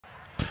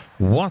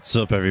What's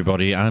up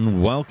everybody,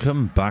 and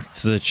welcome back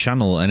to the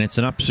channel, and it's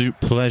an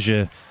absolute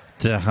pleasure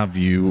to have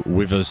you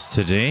with us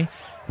today.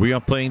 We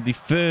are playing the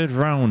third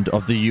round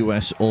of the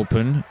US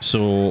Open,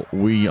 so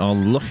we are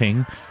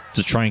looking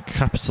to try and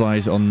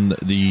capitalize on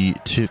the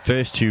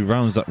first two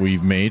rounds that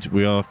we've made.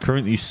 We are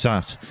currently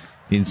sat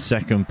in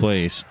second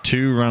place,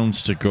 2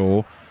 rounds to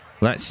go.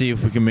 Let's see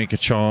if we can make a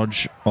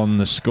charge on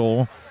the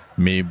score,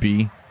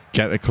 maybe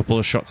get a couple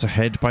of shots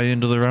ahead by the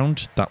end of the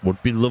round. That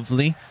would be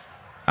lovely.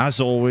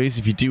 As always,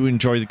 if you do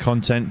enjoy the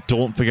content,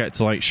 don't forget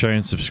to like, share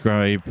and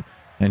subscribe.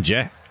 And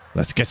yeah,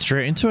 let's get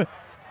straight into it.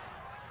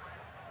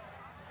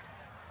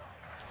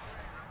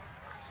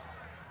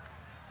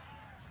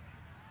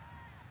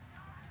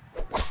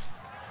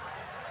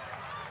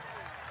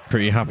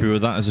 Pretty happy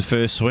with that as a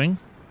first swing.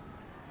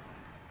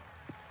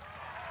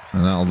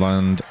 And that'll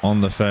land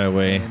on the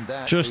fairway,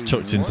 just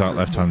tucked into that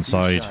left-hand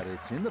side.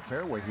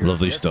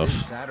 Lovely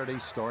stuff.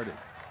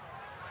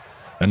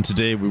 And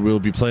today we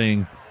will be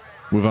playing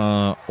with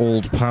our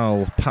old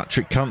pal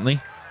Patrick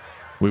Cantlay.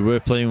 We were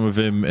playing with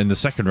him in the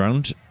second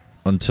round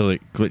until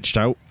it glitched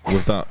out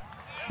with that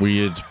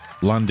weird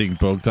landing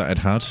bug that it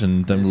had,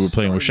 and then we were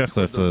playing with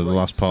Scheffler for the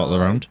last part of the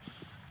round.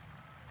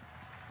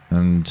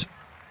 And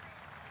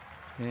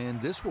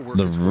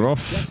the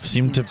rough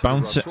seemed to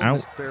bounce it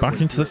out back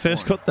into the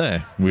first cut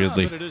there,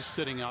 weirdly. But it is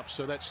sitting up,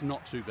 so that's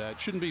not too bad.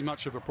 Shouldn't be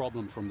much of a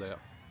problem from there.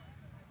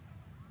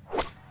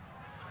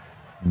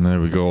 And there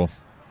we go.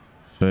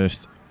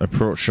 First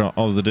approach shot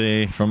of the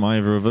day from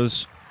either of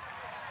us.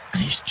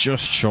 And he's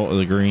just short of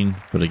the green,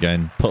 but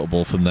again,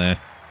 puttable from there.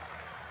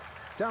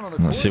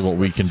 Let's see what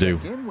we can do.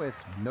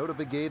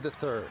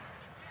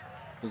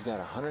 He's got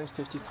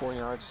 154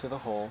 yards to the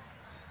hole.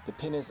 The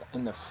pin is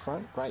in the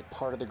front right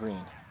part of the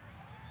green.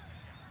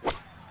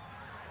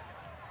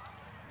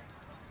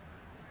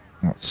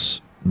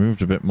 That's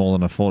moved a bit more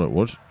than I thought it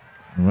would.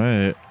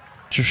 Right,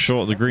 just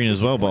short of the green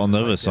as well, but on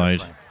the other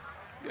side.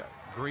 Yeah,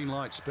 green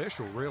light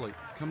special, really.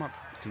 Come up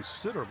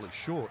considerably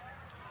short.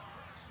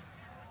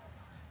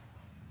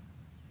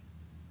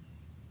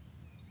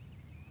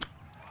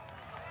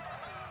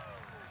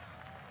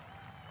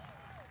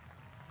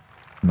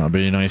 That'd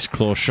be a nice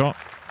close shot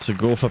to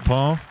go for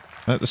par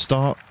at the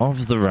start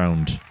of the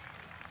round.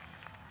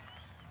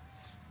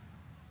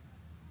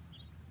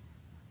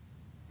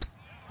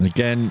 And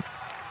again,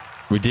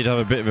 we did have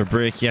a bit of a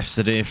break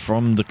yesterday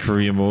from the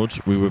career mode.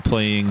 We were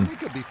playing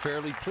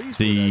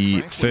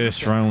the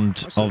first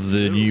round of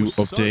the new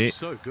update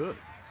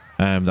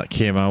that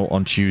came out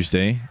on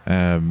Tuesday,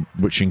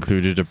 which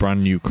included a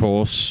brand new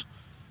course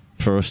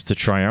for us to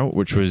try out,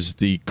 which was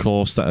the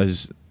course that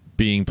is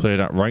being played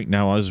at right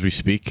now as we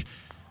speak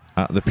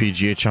at the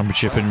PGA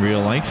Championship in real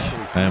life.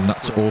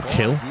 That's Oak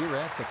Hill.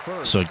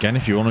 So again,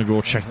 if you want to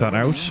go check that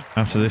out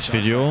after this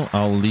video,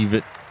 I'll leave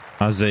it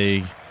as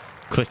a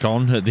click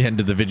on at the end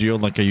of the video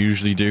like I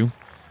usually do.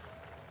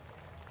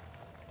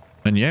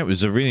 And yeah, it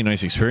was a really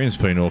nice experience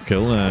playing Oak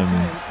Hill.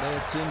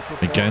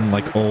 Again,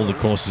 like all the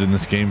courses in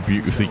this game,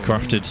 beautifully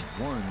crafted.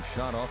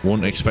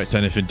 Won't expect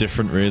anything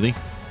different really.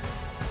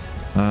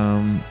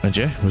 And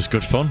yeah, it was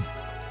good fun.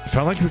 I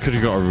felt like we could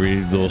have got a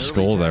really low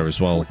score there as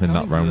well in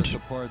that round.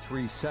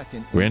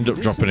 We ended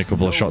up dropping a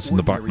couple of shots in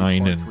the back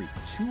nine, and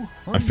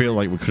I feel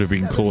like we could have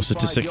been closer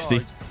to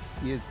 60.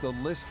 I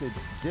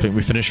think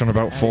we finished on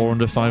about 4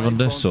 under, 5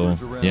 under, so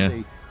yeah,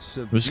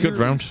 it was a good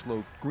round.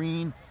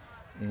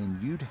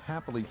 And you'd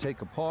happily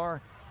take a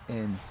par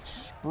and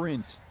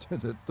sprint to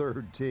the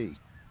third tee.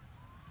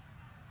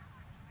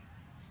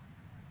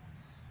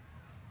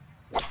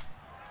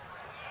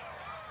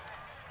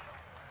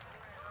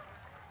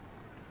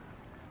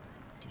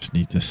 Just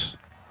need this.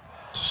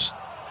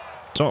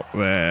 Stop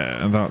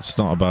there, and that's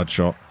not a bad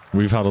shot.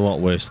 We've had a lot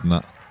worse than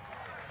that.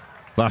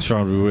 Last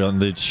round we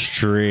landed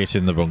straight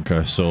in the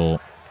bunker, so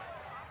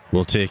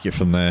we'll take it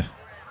from there.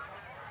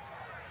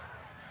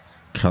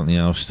 Cantlay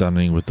now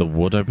standing with the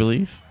wood, I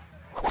believe.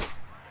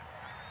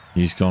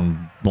 He's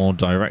gone more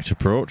direct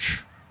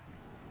approach.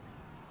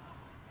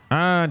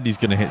 And he's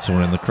going to hit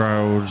someone in the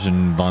crowd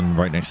and land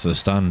right next to the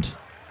stand.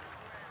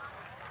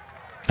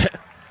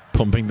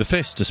 Pumping the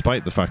fist,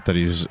 despite the fact that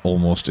he's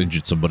almost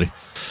injured somebody.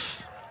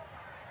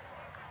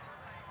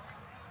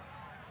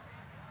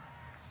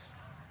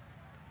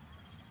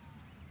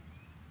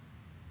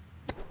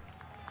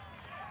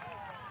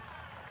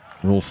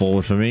 Roll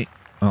forward for me.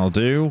 I'll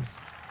do.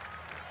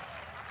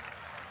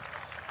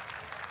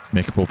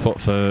 Makeable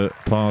putt for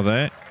par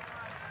there.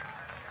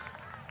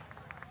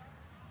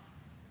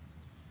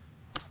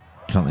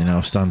 Cantlay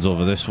now stands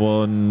over this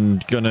one.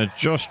 Gonna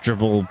just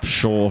dribble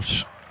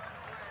short.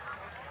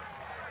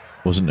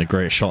 Wasn't a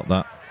great shot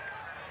that.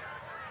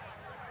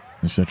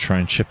 He's gonna try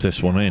and chip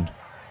this one in.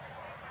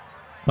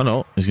 Oh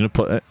no, he's gonna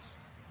put it.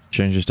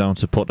 Changes down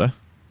to putter.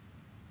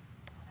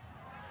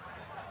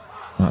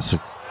 That's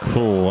a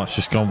cool. That's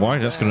just gone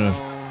wide. That's gonna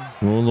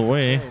roll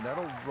away.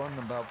 That'll run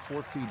about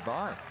 4 feet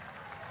by.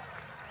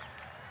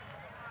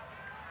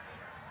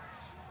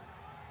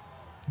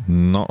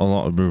 Not a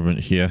lot of movement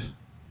here.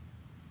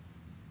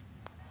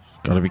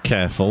 Got to be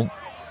careful.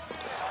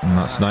 And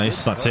that's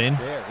nice. That's in.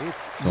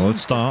 Solid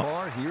start.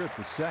 Par here at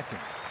the second.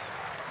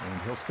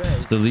 And he'll stay.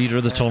 The leader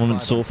of the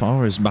tournament so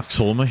far is Max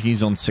Homer.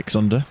 He's on 6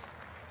 under.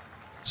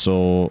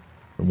 So,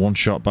 one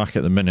shot back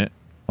at the minute.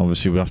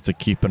 Obviously, we have to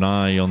keep an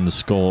eye on the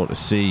score to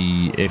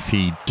see if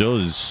he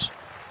does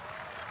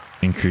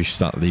increase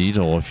that lead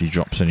or if he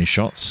drops any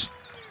shots.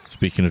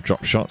 Speaking of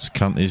drop shots,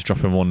 Cantlay's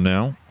dropping one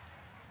now.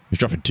 He's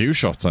dropping 2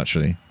 shots,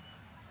 actually.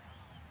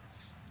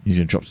 He's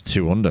going to drop to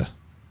 2 under.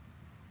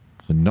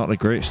 So not a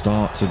great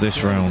start to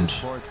this round. This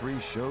par 3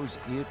 shows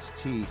its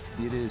teeth.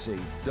 It is a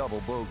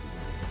double bogey.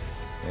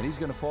 And he's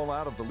going to fall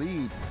out of the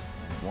lead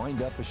and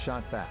wind up a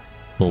shot back.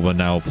 Bulber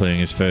now playing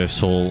his first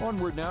hole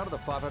Onward now to the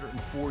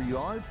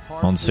 504-yard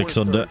par on 6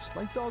 under.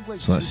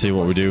 So let's see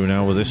what we do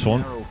now with this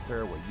one. Narrow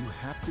fairway. You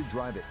have to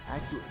drive it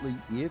accurately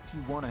if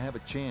you want to have a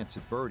chance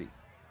at birdie.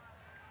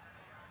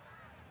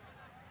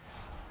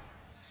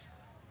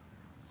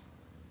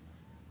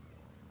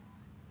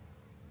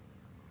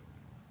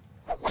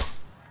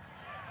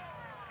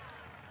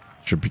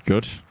 Should be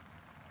good.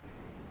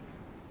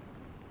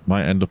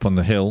 Might end up on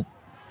the hill.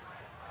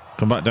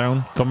 Come back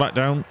down. Come back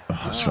down.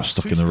 Oh, it's got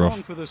stuck in the rough.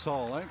 For this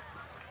hole, eh?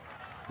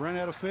 Ran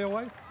out of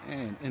fairway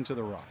and into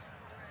the rough.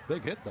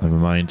 Big hit though. Never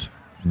mind.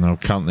 Now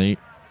Cantlay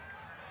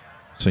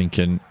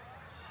thinking,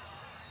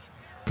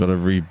 got to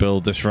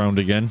rebuild this round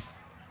again.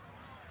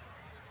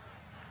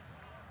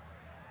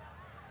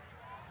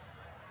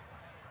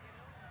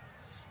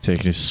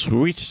 Taking his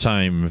sweet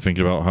time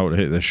thinking about how to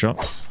hit this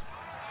shot.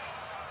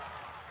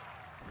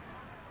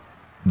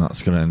 And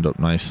that's going to end up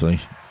nicely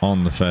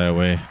on the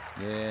fairway.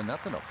 Yeah,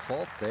 nothing to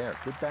fault there.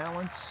 Good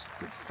balance,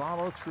 good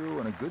follow through,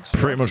 and a good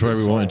start. Pretty much where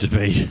we wanted to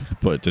be,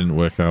 but it didn't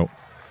work out.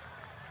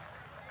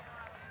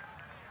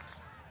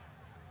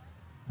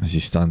 As he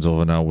stands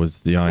over now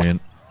with the iron.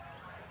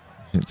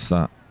 Hits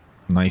that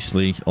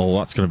nicely. Oh,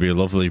 that's going to be a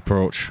lovely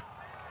approach.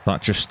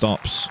 That just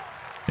stops.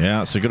 Yeah,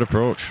 that's a good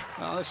approach.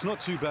 That's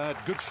not too bad.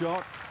 Good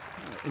shot.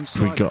 If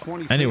we got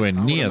anywhere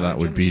near that,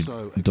 we'd be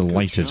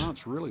delighted.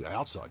 Chance, really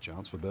outside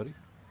chance for birdie.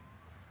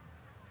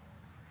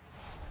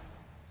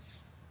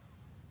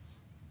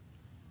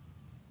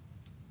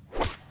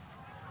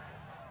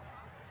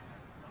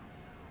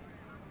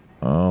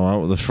 Oh,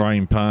 out of the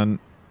frying pan.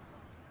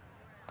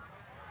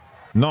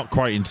 Not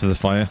quite into the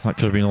fire. That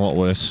could have been a lot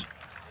worse.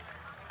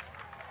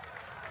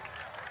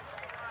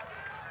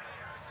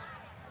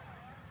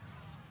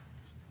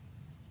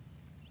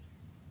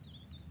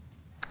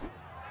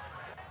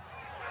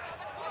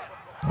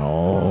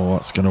 Oh,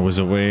 that's going to whiz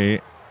away.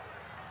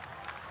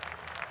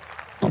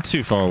 Not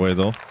too far away,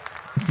 though.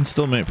 You can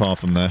still make par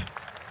from there.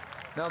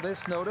 Now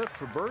this note up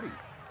for birdie.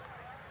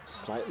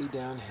 Slightly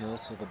downhill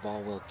so the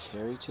ball will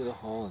carry to the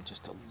hole and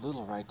just a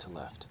little right to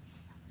left.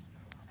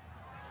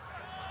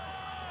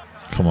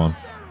 Come on.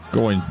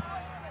 Go in.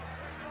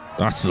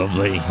 That's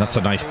lovely. That's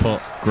a nice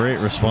putt. Great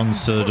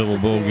response to the double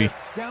bogey.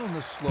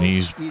 And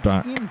he's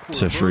back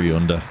to 3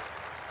 under.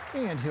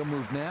 And he'll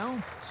move now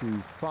to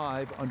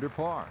 5 under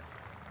par.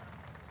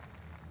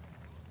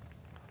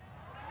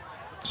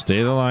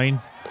 Stay the line.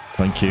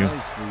 Thank you.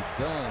 Nicely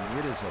done.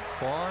 It is a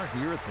par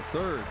here at the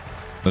 3rd.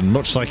 And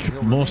much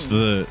like most of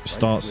the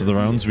starts of the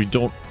rounds, we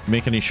don't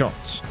make any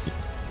shots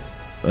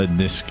in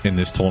this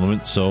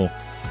tournament. So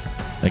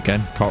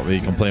again, can't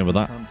really complain with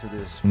that.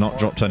 Not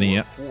dropped any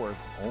yet.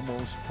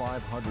 Almost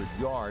 500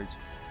 yards.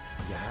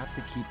 You have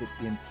to keep it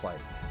in play.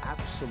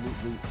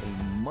 Absolutely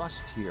a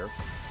must here.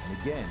 And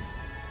again,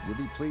 you'll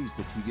be pleased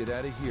if you get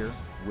out of here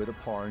with a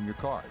par in your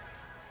card.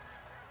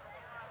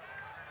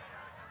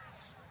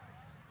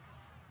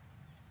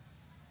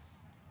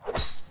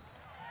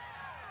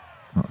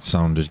 That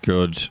sounded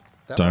good.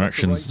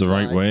 Direction's the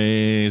right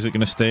way. Is it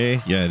going to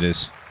stay? Yeah, it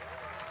is.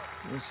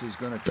 This is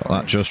going to got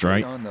that just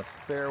right on the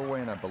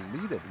fairway, and I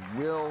believe it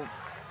will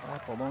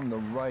up along the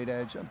right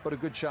edge, but a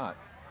good shot.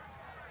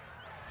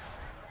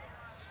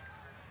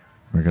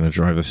 We're going to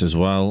drive this as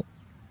well.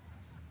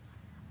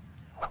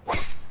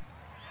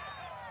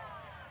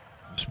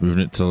 Just moving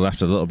it to the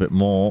left a little bit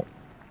more.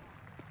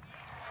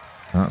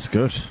 That's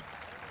good.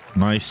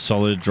 Nice,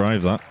 solid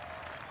drive, that.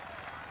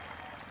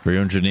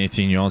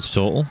 318 yards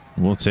total.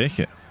 We'll take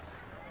it.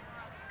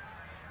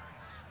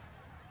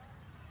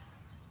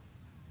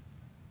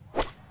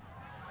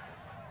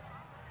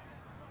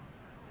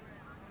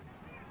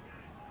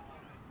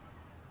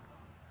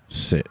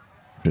 Sit.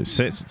 If it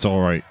sits, it's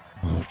all right.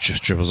 Oh,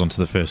 just dribbles onto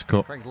the first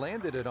cut. Craig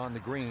landed it on the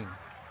green.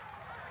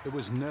 It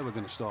was never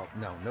going to stop.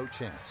 No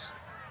chance.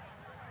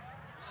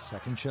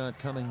 Second shot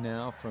coming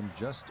now from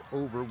just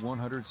over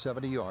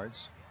 170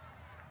 yards.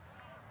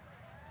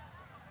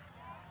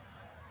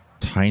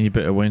 Tiny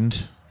bit of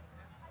wind.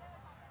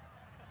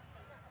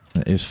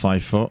 It is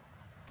 5 foot.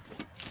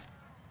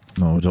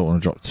 No, I don't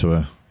want to drop to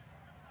a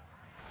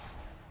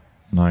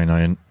 9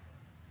 iron.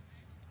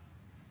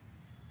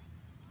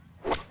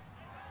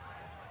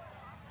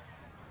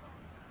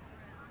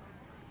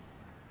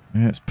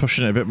 Yeah, it's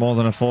pushing it a bit more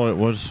than I thought it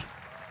would.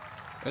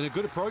 And a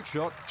good approach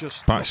shot.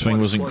 Just backswing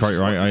wasn't quite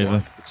right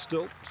either. It's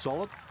still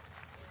solid.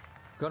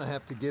 Gonna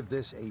have to give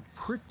this a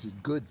pretty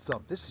good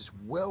thump. This is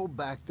well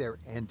back there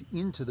and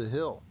into the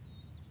hill.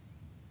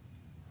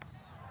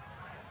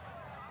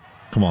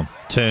 Come on,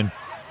 turn.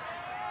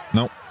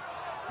 Nope.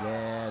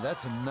 Yeah,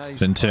 that's a nice.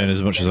 Didn't turn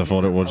as much as I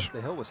thought it would. Up the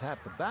hill was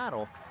half the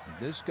battle.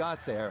 This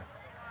got there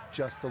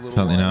just a little. Cantlay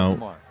wide of the now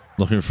mark.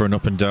 looking for an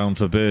up and down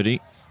for birdie.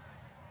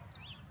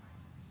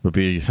 Would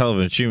be a hell of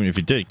an achievement if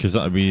he did, because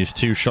that would be his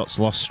 2 shots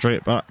lost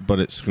straight back, but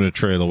it's going to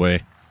trail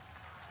away.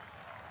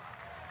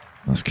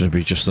 That's going to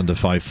be just under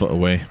 5 foot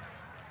away.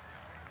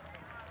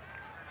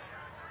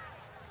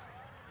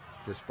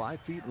 Just 5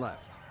 feet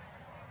left.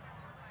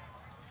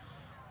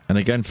 And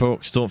again,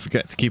 folks, don't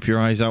forget to keep your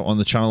eyes out on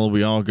the channel.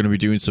 We are going to be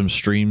doing some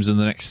streams in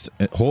the next,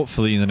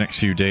 hopefully in the next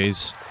few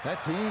days.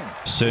 That's him.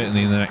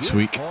 Certainly in the next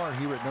week.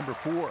 Here at number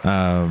 4.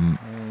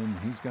 And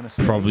he's gonna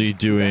Probably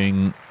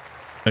doing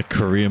a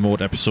career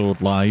mode episode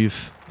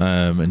live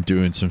and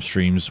doing some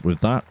streams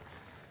with that.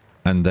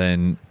 And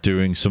then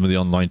doing some of the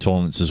online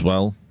tournaments as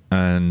well.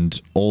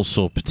 And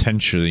also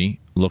potentially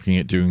looking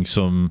at doing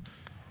some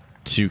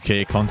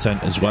 2K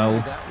content as well,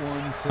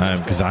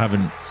 because I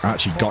haven't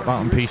actually got that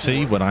on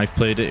PC. When I've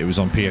played it, it was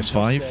on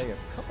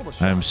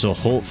PS5, so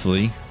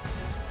hopefully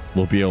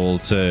we'll be able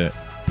to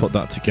put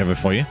that together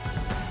for you.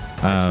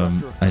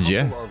 And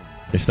yeah,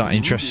 if that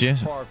interests you,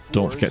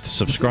 don't forget to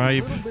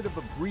subscribe,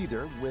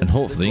 and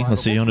hopefully I'll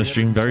see you on a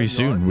stream very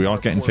soon. We are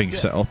getting things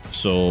set up,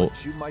 so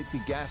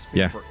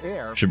yeah,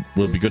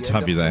 will be good to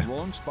have you there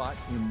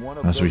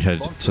as we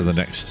head to the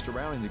next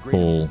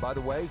hole. By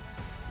the way,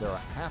 there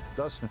are half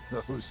dozen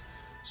of those,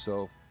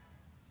 so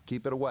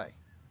keep it away.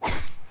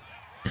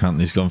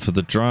 Cantlay's gone for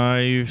the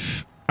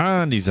drive,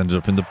 and he's ended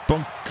up in the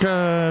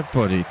bunker,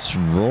 but it's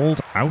rolled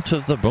out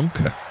of the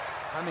bunker.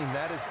 I mean,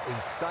 that is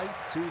a sight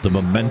to The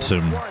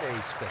momentum what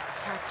a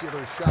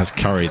spectacular shot has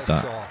carried we just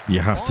that. saw. You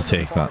have to On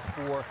take the that.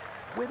 par 4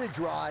 with a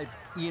drive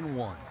in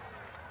 1.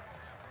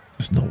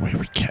 There's no way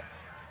we get.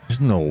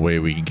 There's no way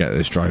we can get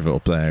this driver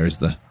up there, is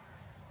there?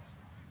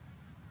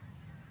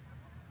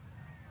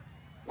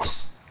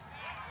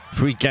 If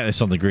we get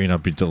this on the green,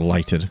 I'd be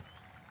delighted.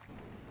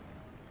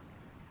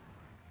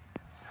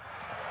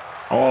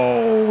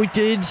 Oh, we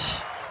did.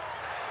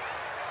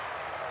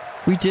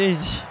 We did.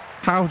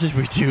 How did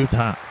we do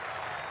that?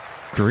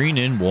 Green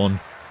in 1.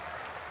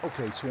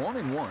 Okay, so on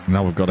in 1.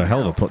 Now we've got a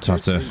hell of a putt to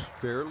have to. It's a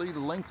fairly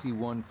lengthy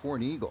one for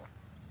an eagle.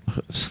 Look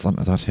at the slant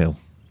of that hill.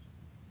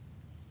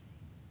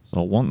 So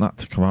I want that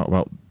to come out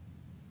about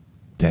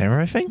there,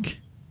 I think.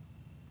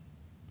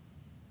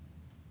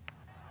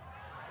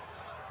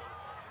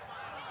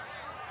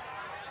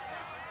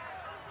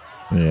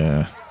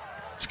 Yeah.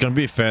 It's going to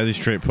be a fairly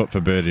straight putt for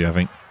birdie, I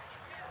think.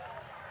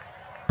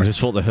 I just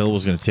thought the hill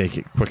was going to take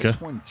it quicker.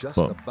 This one just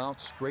but about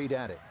straight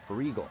at it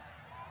for eagle.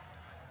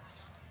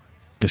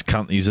 because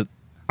Cantlay's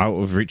out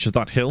of reach of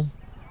that hill.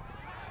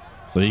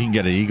 So he can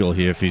get an eagle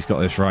here if he's got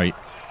this right.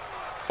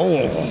 Oh!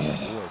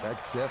 Boy, that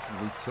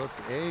definitely took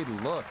a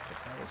look.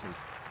 But that was a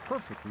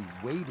perfectly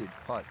weighted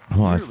putt.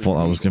 Oh, I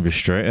thought that was going to be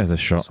straighter, this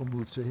shot. This will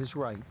move to his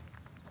right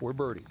for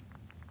birdie.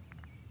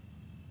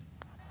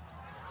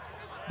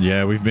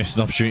 Yeah, we've missed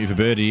an opportunity for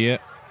birdie here.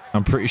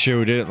 I'm pretty sure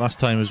we did it last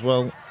time as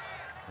well.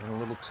 And a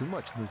little too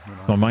much movement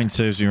on My mind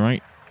serves me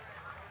right.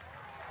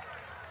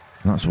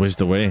 And that's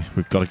whizzed away.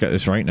 We've got to get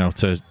this right now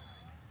to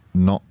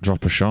not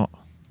drop a shot.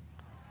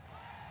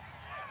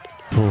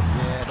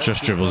 Yeah,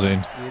 just dribbles in.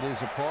 It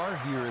is a par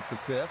here at the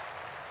 5th.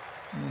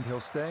 And he'll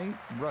stay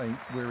right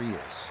where he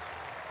is.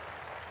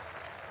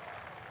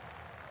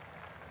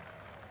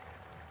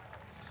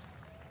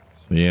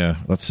 So yeah,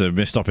 that's a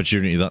missed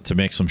opportunity that to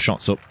make some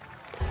shots up.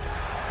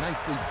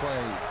 Nicely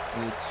played.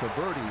 It's a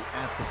birdie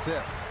at the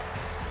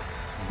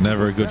 5th.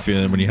 Never a good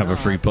feeling when you have a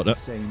free putter.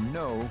 Say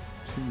no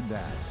to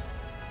that.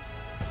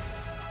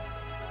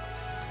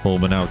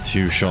 Holman now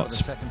 2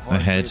 shots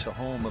ahead. The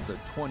home of the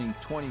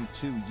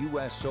 2022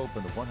 U.S.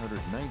 Open, the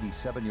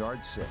 197-yard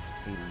 6th.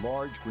 A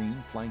large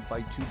green flanked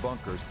by 2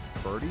 bunkers.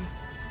 Birdie,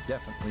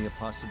 definitely a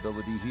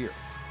possibility here.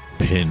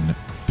 Pin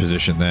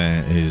position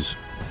there is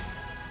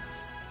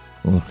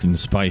looking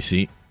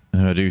spicy.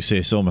 I do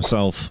say so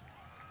myself.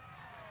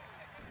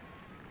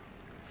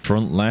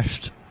 Front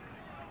left,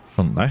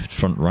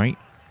 front right.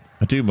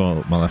 I do my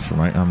left and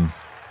right.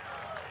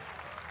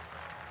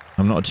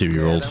 I'm not a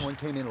 2-year-old. Yeah, that one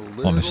came in a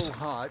little honest.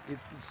 hot.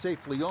 It's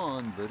safely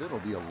on, but it'll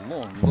be a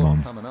long Come look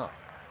on. coming up.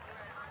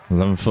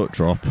 11-foot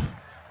drop,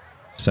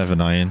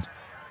 7 iron.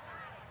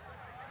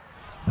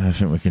 I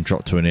think we can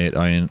drop to an 8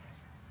 iron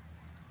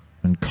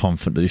and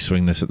confidently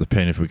swing this at the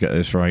pin if we get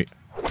this right.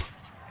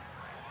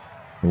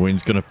 The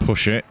wind's gonna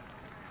push it.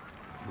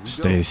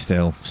 Stay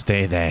still.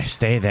 Stay there.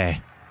 Stay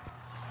there.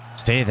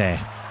 Stay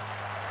there.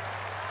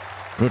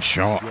 Good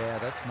shot. Yeah,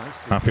 that's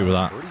nicely Happy done. with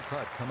that. Birdie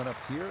putt coming up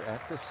here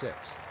at the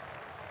 6th.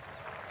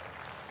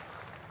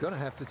 Gonna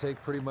have to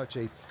take pretty much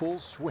a full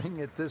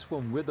swing at this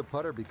one with the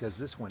putter because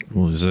this one is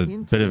Well, there's a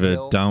into bit of the a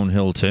hill.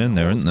 downhill turn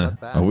there, isn't there?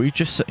 Cut back. Are we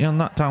just sitting on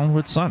that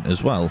downward slant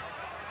as well?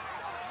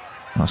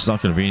 That's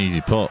not going to be an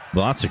easy putt,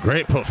 but that's a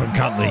great putt from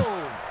Cantlay.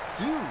 Oh,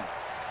 dude,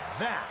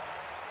 that.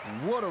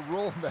 What a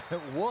roll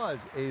that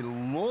was. A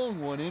long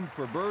one in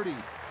for birdie.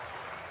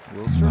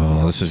 We'll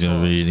Oh, this is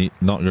going to be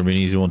not going to be an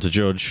easy one to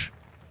judge.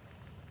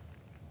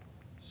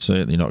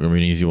 Certainly not going to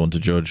be an easy one to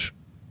judge.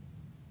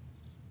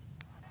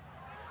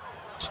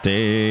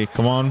 Stay.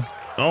 Come on.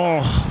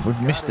 Oh,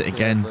 we've missed it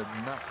again. But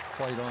not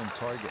quite on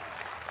target.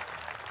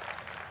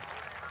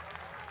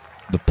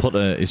 The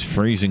putter is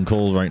freezing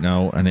cold right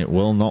now, and it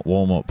will not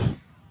warm up.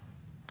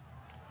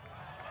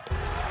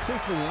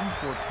 Safely in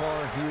for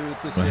par here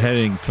at the We're 6.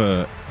 heading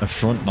for a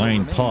front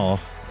nine par.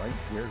 Right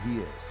where he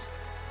is.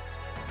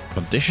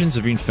 Conditions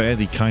have been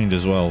fairly kind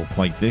as well.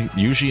 Like,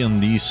 usually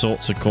on these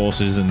sorts of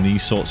courses and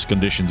these sorts of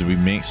conditions, we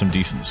make some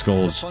decent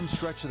scores.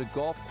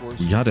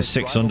 We had a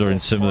 6 under in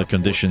similar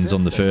conditions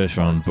on the first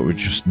round, but we're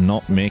just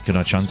not making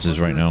our chances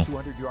right now.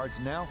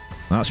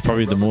 That's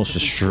probably the most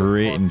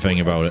frustrating thing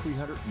about it.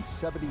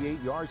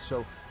 378 yards,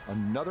 so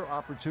another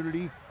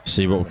opportunity.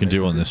 See what we can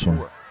do on this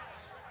one.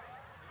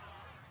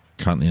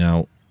 Cantlay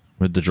now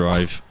with the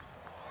drive.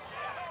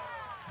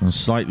 And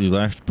slightly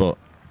left, but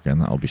again,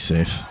 that'll be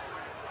safe.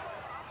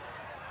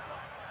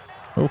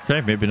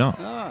 Okay, maybe not.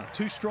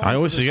 I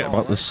always forget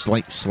about the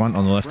slight slant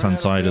on the left-hand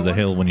side of the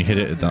hill when you hit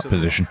it at that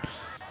position.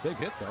 Big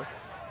hit, though.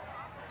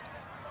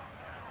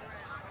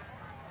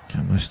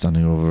 Cantlay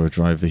standing over a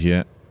driver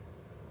here.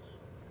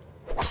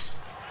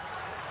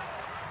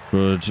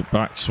 Good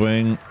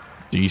backswing.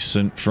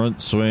 Decent front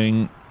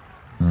swing.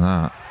 And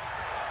that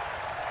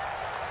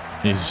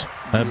is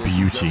a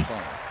beauty.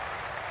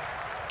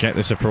 Get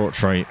this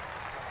approach right.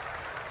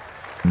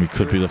 And we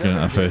could be looking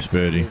at our first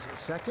birdie.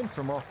 Second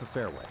from off the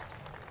fairway.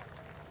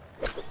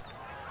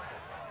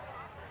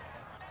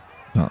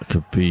 That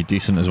could be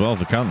decent as well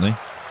for Cantlay.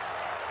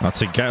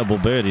 That's a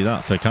gettable birdie,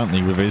 that, for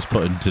Cantlay with his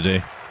putting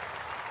today.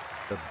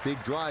 The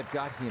big drive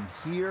got him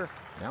here.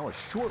 Now a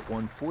short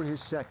one for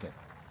his second.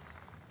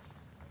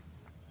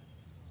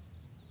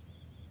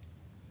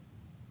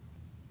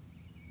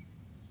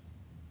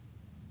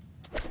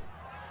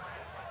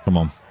 Come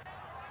on.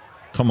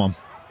 Come on.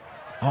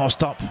 Oh,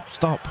 stop.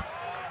 Stop.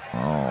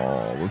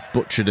 Oh, we've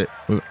butchered it.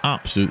 We've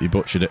absolutely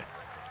butchered it.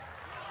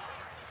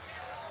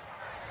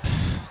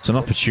 It's an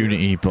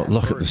opportunity, but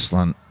look at the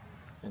slant.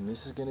 And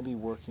this is going to be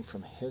working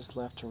from his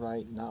left to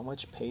right. Not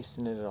much pace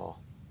in it at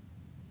all.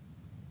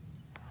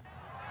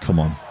 Come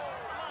on.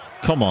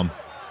 Come on.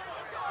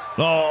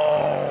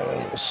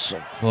 Oh, so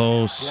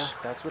close. Yeah,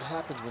 that's what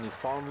happens when you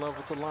fall in love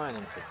with the line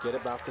and forget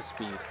about the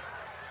speed.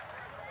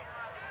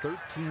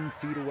 13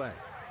 feet away.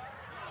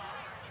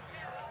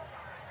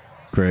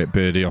 Great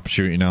birdie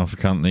opportunity now for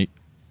Cantlay.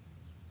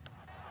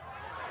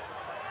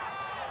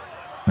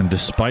 And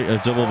despite a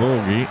double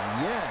bogey,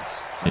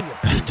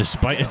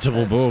 despite a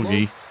double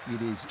bogey,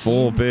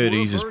 4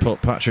 birdies has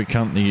put Patrick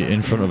Cantlay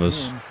in front of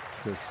us.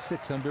 To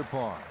 6 under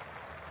par.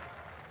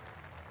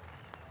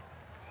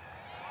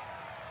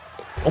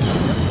 That's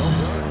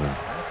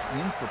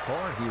in for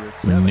par here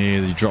at We 7.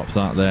 nearly dropped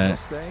that there.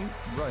 Stay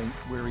right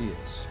where he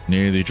is.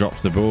 Nearly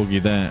dropped the bogey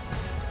there.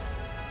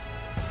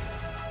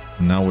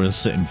 Now we're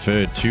sitting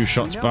third. 2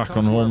 shots back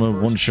on Homer,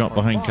 1 shot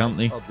behind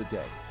Cantlay. Of the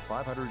day.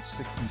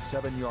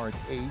 567 yard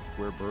 8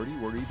 where birdie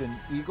or even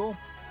eagle.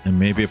 And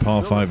maybe a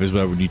par 5 is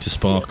where we need to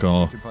spark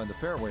our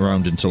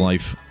round into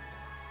life.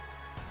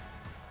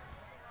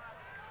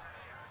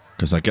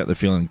 Because I get the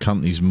feeling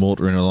Cantlay's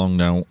motoring along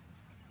now.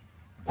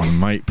 We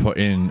might put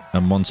in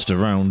a monster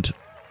round.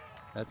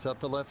 That's up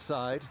the left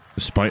side.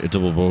 Despite a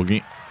double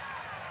bogey.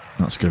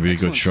 That's going to be a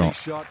good shot.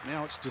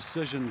 Now it's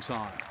decision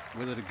time.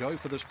 Whether to go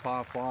for this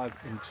par 5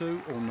 in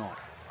 2 or not.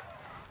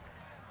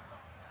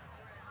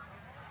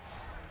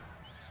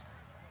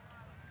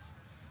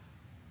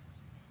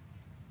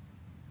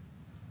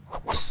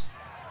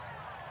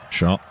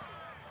 Shot.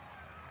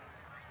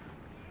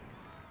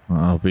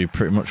 That'll be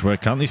pretty much where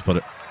Cantlay's put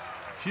it.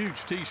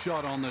 Huge tee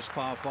shot on this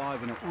par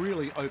 5, and it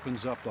really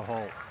opens up the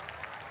hole.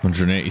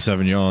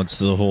 187 yards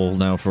to the hole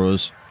now for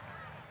us.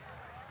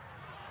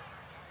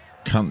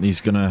 Cantlay's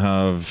going to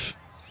have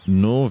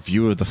no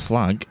view of the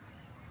flag,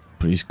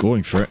 but he's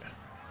going for it.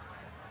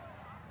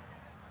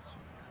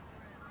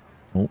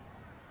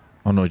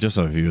 Oh no, he does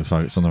have a view of the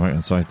flag. It's on the right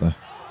hand side there.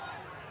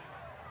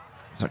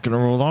 Is that going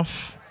to roll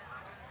off?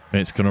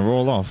 It's going to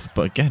roll off,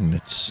 but again,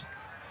 it's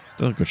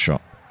still a good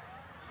shot.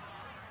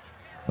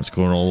 It's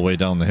going all the way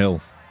down the hill.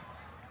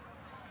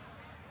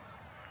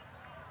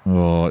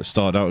 Oh, it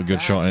started out a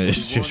good shot, and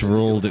it's just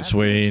rolled its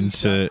way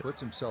into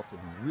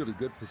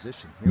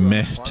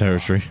meh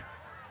territory.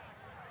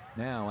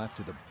 Now,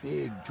 after the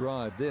big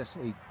drive, this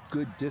a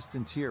good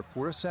distance here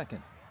for a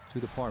second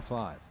to the par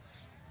 5.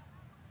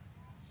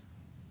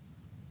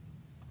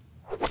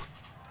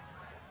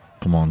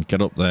 Come on,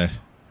 get up there.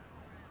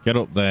 Get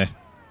up there.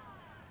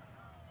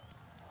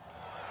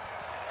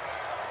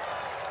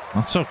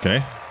 That's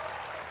okay.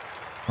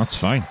 That's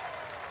fine.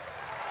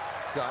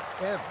 Got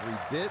every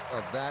bit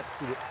of that,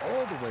 threw it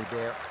all the way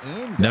there,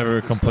 and never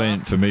a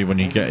complaint for me when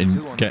you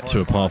get to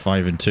a par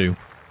 5 and 2.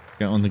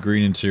 Get on the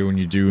green in 2 and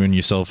you're doing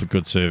yourself a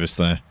good service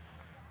there.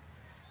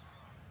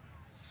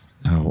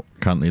 Now,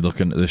 Cantlay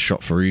looking at this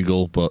shot for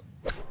eagle, but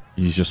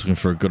he's just looking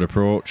for a good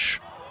approach.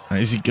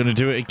 Is he going to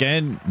do it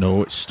again?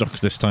 No, it's stuck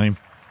this time.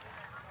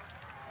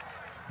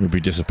 We'll be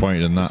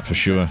disappointed in that for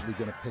sure.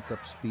 Going to pick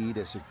up speed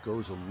as it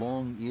goes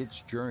along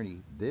its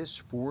journey. This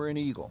for an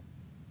eagle.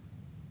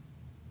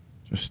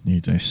 Just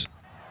need this.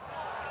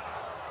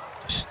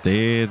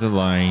 Stay the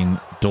line.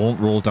 Don't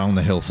roll down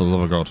the hill, for the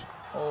love of God.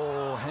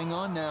 Oh, hang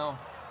on now.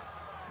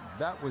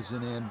 That was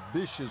an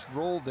ambitious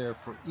roll there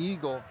for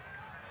eagle,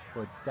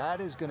 but that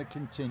is going to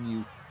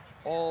continue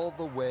all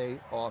the way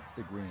off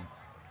the green.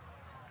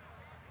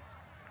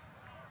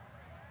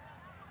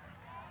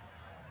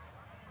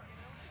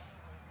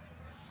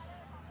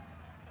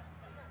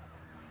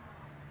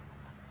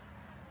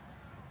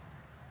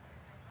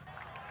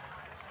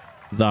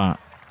 That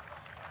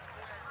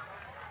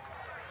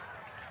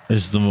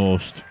is the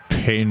most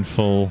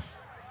painful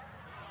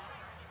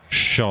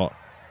shot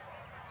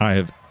I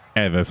have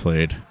ever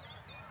played.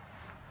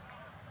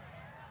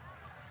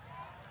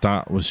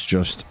 That was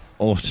just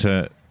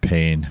utter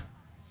pain.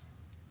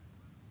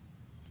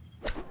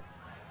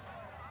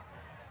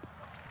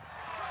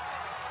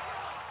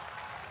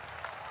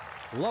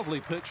 Lovely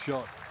pitch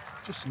shot.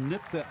 Just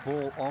nip that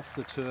ball off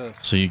the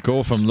turf. So you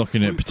go from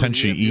looking at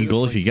potentially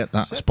eagle if you get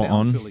that spot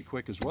on,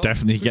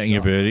 definitely getting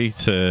a birdie,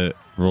 to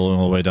rolling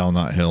all the way down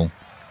that hill.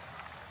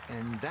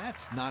 And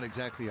that's not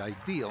exactly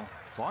ideal.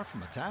 Far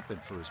from a tap-in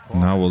for his par.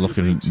 Now we're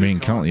looking at me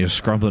and Cantlay are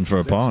scrambling for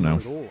a par now.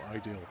 That's not at all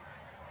ideal.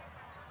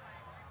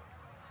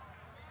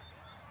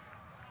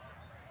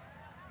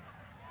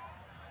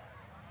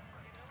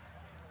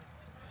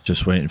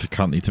 Just waiting for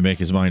Cantlay to make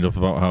his mind up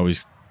about how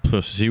he's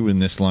pursuing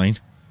this line.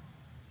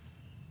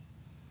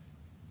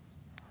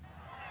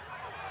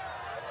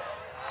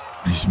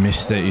 He's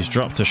missed it. He's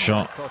dropped a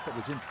shot. I thought that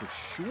was in for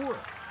sure.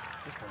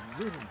 Just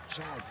a little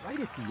jag right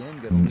at the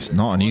end. And it's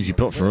not an easy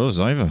putt for us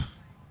either.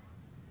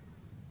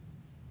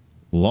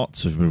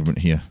 Lots of movement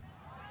here.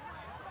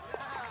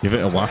 Give it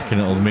a whack and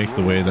it'll make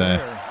the way there.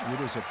 It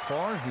is a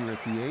par here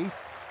at the 8th,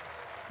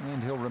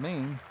 and he'll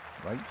remain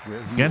right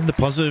where he Again, is. the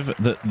positive,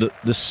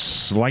 the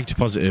slight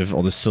positive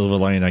or the silver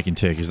line I can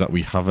take is that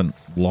we haven't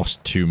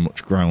lost too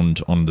much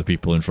ground on the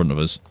people in front of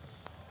us.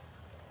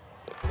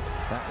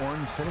 That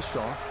one finished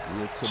off.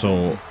 It's a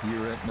So, bogey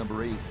here at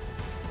number 8.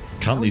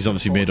 Cantlay's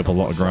obviously made up a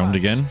lot of ground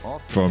again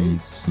from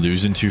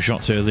losing 2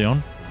 shots early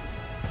on.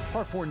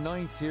 Par 4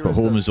 ninth here But in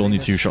the Home is only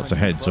 2 famous shots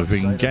ahead, so if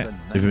we can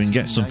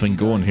get something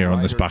going here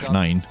on this back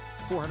 9,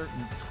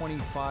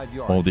 425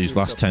 yards. or these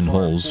last 10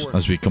 holes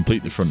as we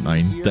complete the front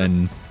 9,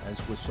 then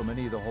As with so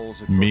many of the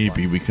holes at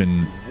maybe Brookline, we can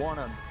you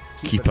wanna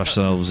keep it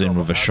ourselves in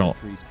with a shot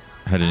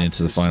heading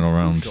into the final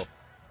round. Crucial.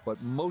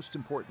 But most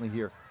importantly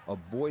here,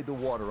 avoid the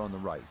water on the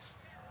right.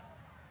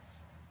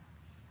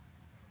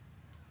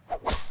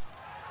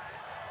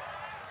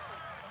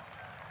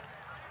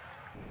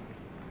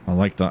 I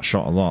like that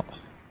shot a lot.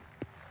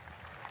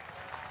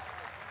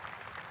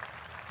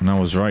 And I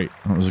was right.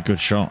 That was a good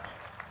shot.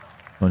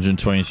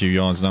 122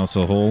 yards now to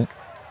the hole.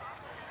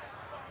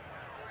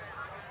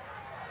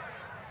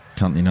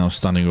 Cantlay now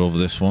standing over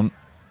this one.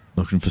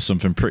 Looking for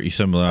something pretty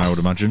similar, I would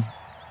imagine.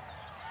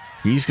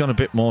 He's gone a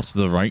bit more to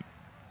the right.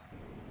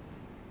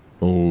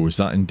 Oh, is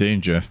that in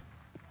danger?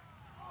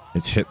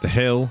 It's hit the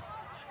hill.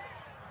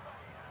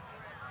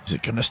 Is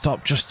it going to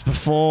stop just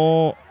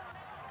before?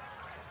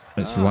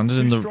 It's landed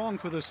in the strong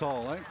for this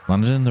hole, eh?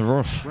 landed in the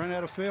rough. Ran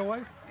out of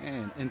fairway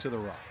and into the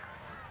rough.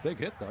 Big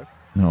hit though.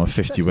 No, a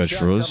 50 wedge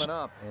for us. Coming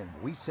up, and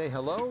we say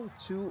hello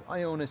to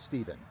Iona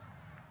Stephen.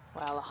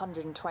 Well,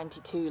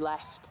 122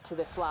 left to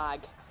the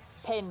flag.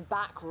 Pin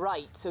back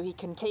right so he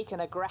can take an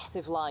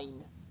aggressive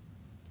line.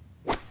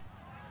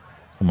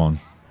 Come on.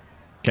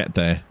 Get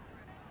there.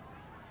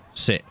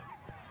 Sit.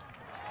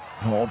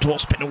 Oh, don't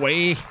spin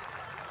away.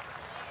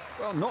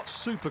 Well, not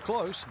super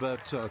close,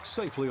 but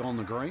safely on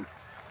the green.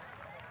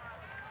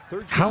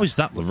 Third How shot, is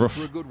that the looking rough?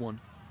 for a good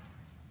one.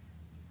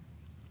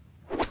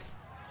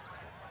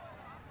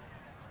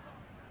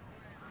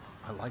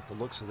 I like the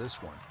looks of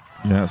this one.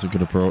 Yeah, that's a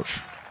good approach.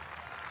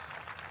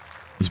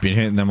 He's been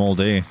hitting them all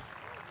day.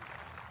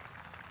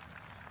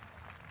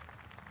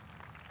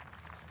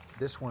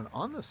 This one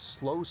on the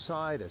slow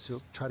side as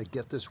he'll try to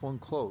get this one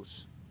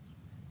close.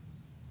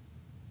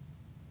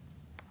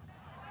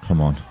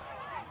 Come on.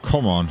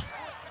 Come on.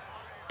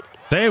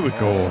 There we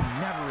go. Oh,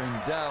 never in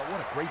doubt.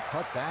 What a great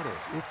putt that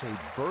is. It's a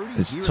birdie.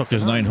 It's here took at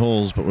us the 9 9th.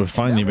 holes, but we've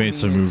finally That will made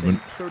some mean it's a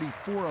movement.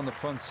 34 on the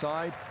front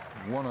side,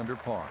 1 under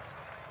par.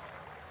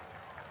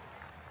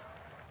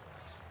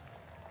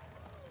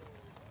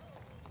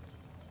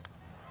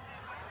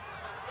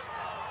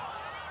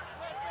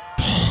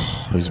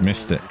 He's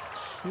missed it.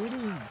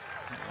 Kidding.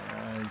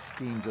 This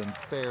game's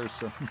unfair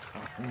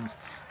sometimes.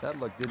 That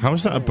look didn't How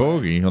is that a go well.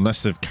 bogey?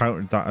 Unless they've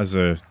counted that as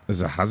a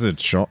hazard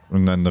shot,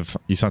 and then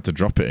he's had to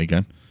drop it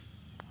again.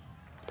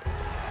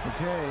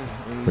 Okay.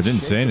 We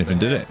didn't say anything,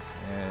 did it?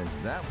 As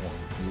that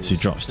one So he is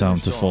drops down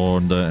to finished 4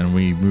 under, and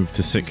we move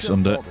to off. 6 He's gonna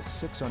under. fall to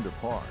 6 under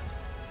par.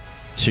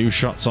 2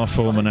 shots off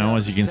Homer now,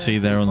 as you can see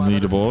there on the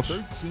leaderboard.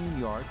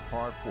 13-yard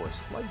par 4.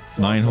 Slight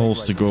 9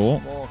 holes to go.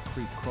 Small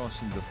creek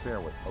crossing the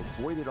fairway.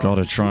 Avoided on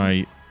Gotta the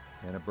try tee,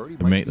 and a birdie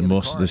and might make be the in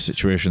most of the cards.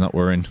 situation that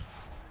we're in.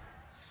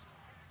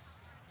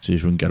 See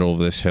if we can get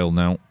over this hill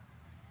now.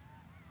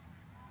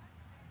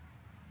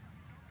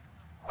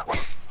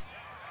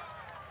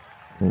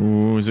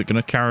 Oh, is it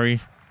going to carry?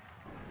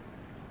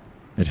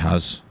 It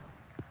has.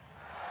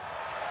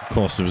 Of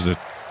course, there was a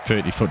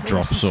 30-foot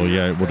drop, so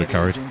yeah, it would have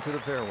carried. Into the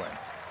fairway.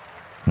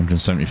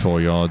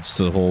 174 yards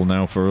to the hole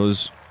now for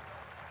us.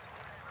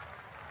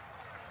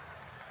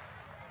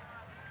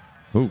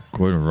 Oh,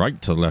 going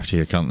right to the left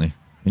here, Cantlay.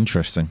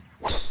 Interesting.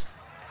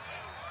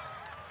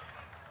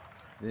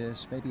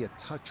 This maybe a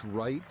touch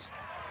right.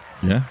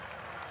 Yeah.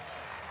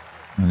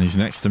 And he's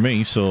next to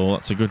me, so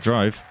that's a good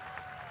drive.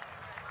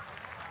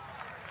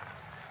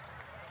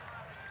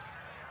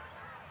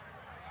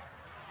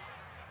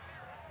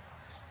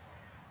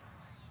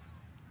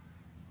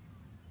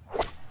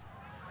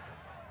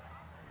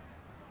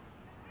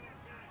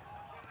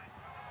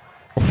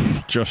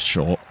 Just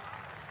short.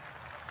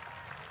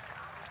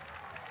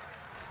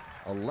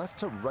 A left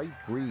to right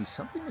breeze,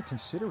 something to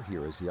consider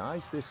here as he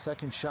eyes this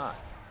second shot.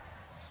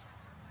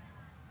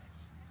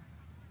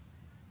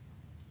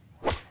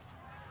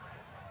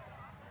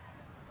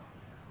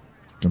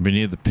 Gonna be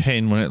near the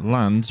pin when it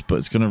lands, but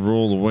it's gonna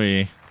roll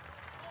away.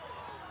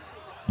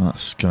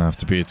 That's gonna have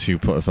to be a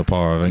 2-putter for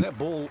par, I think. That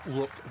ball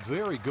looked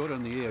very good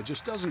in the air.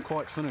 Just doesn't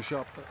quite finish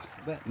up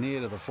that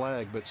near to the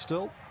flag, but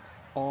still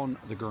on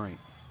the green.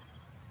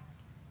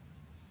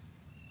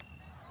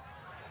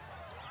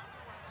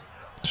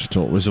 Just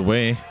thought it was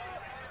away.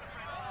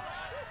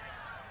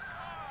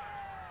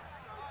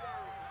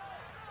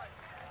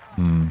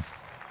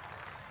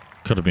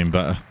 Could have been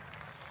better.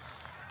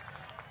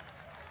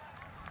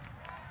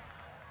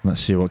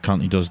 Let's see what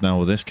Cantlay does now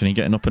with this. Can he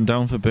get an up and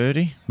down for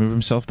birdie? Move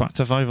himself back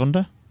to 5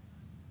 under?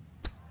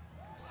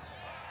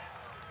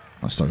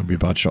 That's not going to be a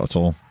bad shot at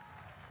all.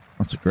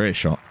 That's a great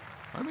shot.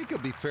 I think he'll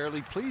be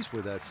fairly pleased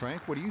with that,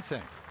 Frank. What do you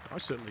think? I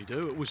certainly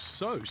do. It was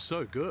so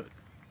good.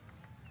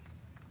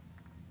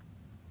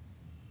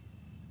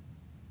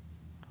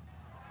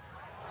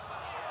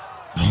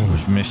 Oh,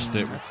 we've missed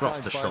it. We've That's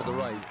dropped the fly shot. to the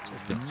right.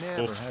 Just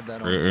never had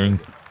that on Frustrating.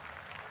 target.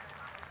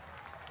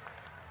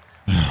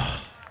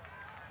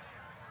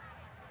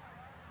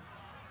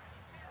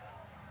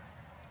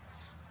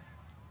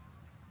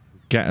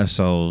 Get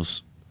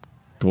ourselves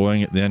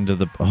going at the end of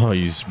the... Oh,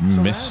 he's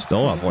missed.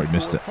 Oh, I thought he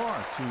missed it.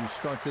 To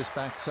start this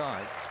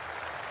backside,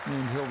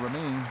 and he'll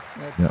remain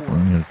at Yeah, 4.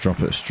 I'm going to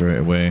drop it straight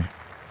away.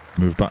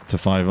 Move back to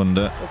 5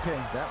 under. Okay,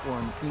 that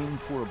one in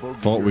for a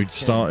bogey. Thought here we'd at 10.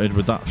 started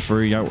with that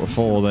 3 out of He's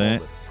 4 gonna there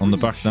fall with on the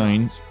 3 back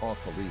 9. shots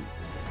off the lead.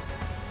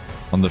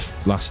 On the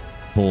last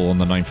hole, on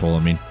the 9th hole,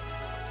 I mean.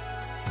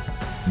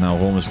 Now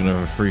Homer's going to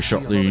have a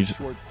 3-shot We love a lead.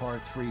 short par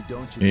 3,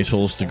 don't you? 8 This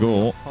holes is to only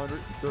go.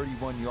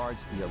 131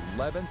 yards, the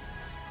 11th.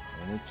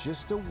 And it's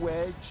just a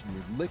wedge.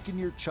 You're licking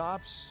your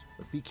chops,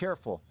 but be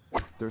careful.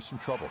 There's some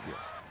trouble here.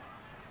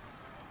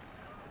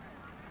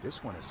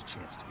 This one has a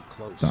chance to be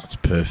close. That's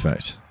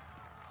perfect.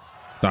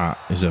 That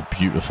is a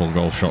beautiful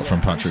golf shot from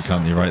Patrick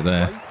Cantlay right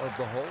there. Right of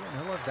the hole,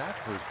 and he'll have that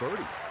for his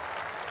birdie.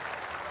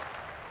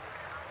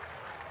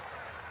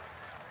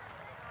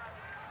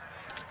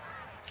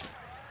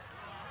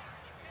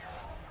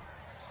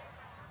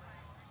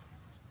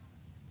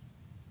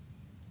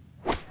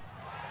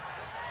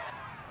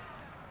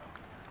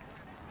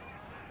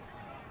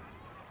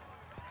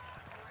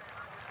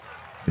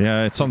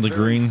 Yeah, it's on the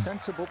Very green.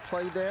 Sensible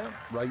play there,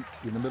 right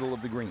in the middle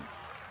of the green.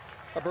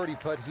 A birdie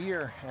putt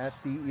here at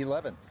the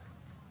 11th.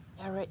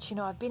 Yeah, Rich, you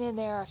know, I've been in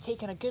there, I've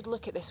taken a good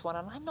look at this one,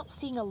 and I'm not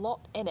seeing a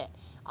lot in it.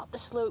 Up the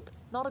slope,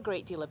 not a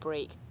great deal of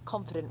break.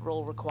 Confident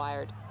roll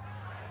required.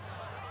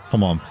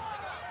 Come on.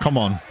 Come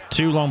on.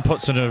 2 long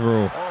putts in a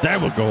row. There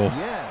we go.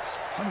 Yes,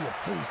 plenty of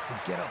pace to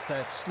get up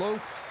that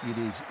slope. It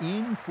is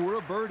in for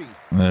a birdie.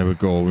 There we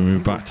go. We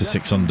move back to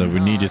 6 under.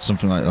 We needed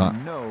something like that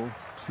No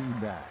to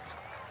that.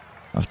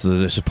 after the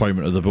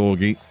disappointment of the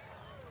bogey.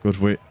 Good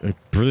way, a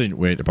brilliant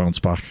way to bounce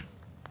back.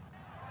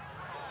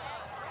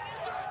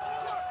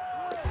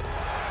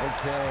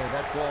 Okay,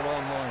 that ball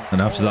online.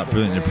 And after that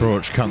brilliant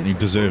approach, Cantlay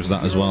deserves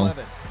that as well.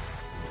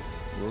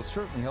 Will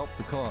certainly help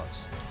the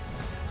cause.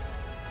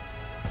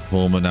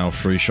 Homer now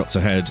 3 shots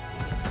ahead.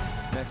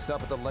 Next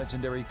up at the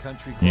legendary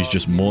Country Club. He's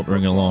just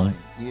motoring along.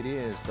 It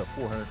is the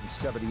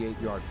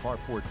 478-yard par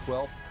 4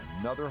 12th.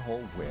 Another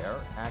hole where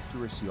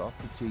accuracy off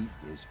the tee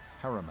is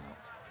paramount.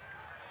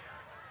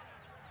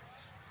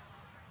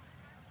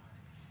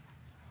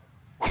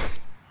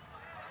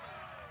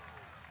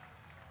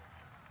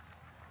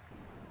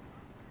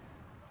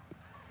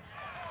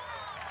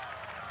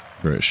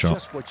 Great shot.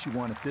 Just what you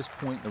want at this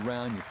point in the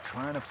round. You're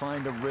trying to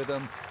find a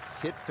rhythm,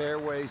 hit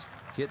fairways,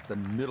 hit the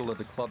middle of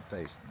the club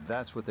face.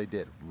 That's what they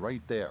did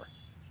right there.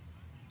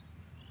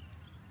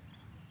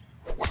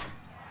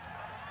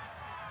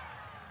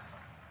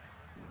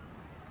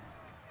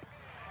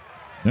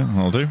 Yeah,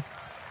 that'll do.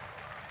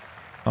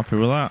 Happy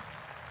with that.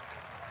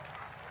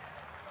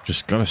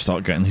 Just got to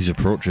start getting these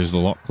approaches a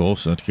lot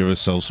closer to give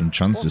ourselves some Well,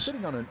 chances.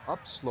 sitting on an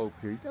upslope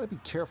here, you got to be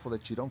careful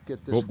that you don't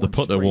get this Hope the one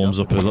putter straight warms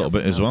up up a and little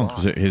bit as down well, the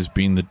because line. it has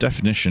been the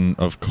definition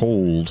of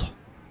cold.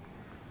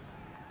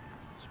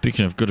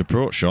 Speaking of good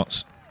approach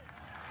shots,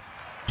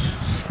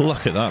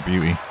 look at that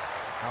beauty.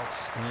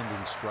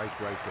 Outstanding strike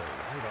right there,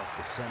 right off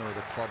the center of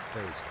the club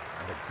face,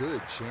 and a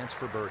good chance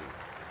for birdie.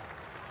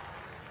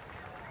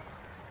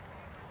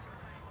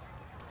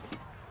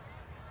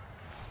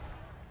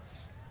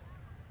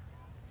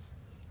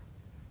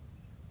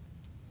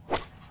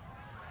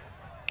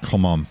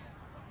 Come on.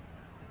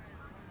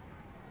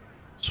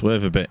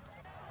 Swerve a bit.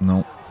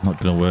 No, not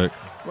going to work.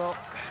 Well,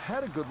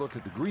 had a good look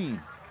at the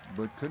green,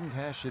 but couldn't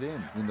cash it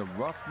in the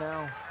rough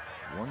now,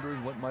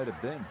 wondering what might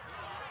have been.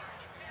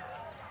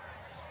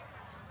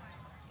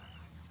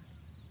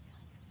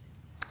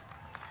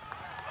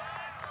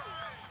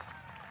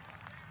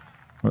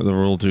 Let the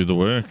roll do the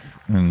work,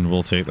 and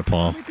we'll take the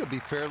par. I think I'd be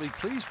fairly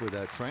pleased with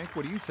that, Frank.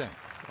 What do you think?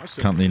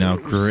 Cantlay now,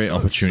 great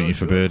opportunity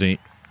for birdie,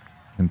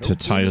 and to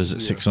tie us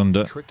at 6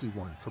 under. Tricky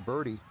one for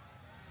birdie.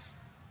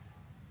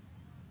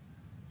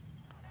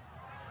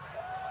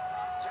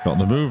 Got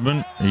the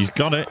movement. He's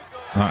got it.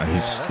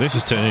 This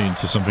is turning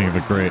into something of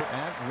a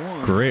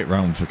great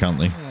round for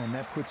Cantlay. And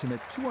that puts him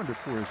at 2 under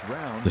for his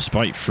round.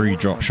 Despite 3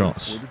 drop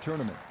shots. For the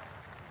tournament.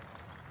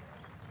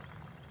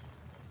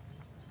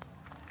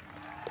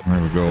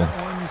 There we go.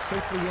 And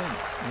safely in.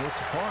 And it's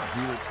a par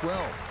here at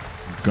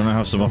 12. Gonna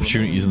have some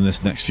opportunities in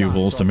this next few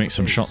holes to make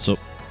some shots up.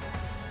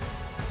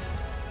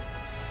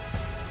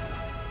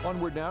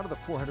 Onward now to the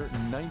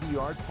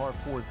 490-yard par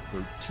 4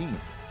 13th.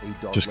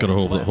 Just got to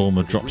hope that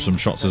Homer drops some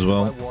shots as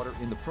well.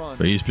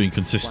 But he's been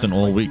consistent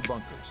all week.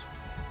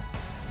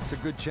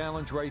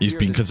 He's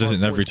been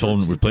consistent in every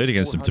tournament we've played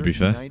against him, to be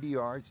fair.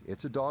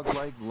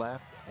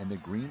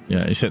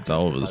 Yeah, he's hit that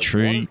over the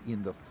tree.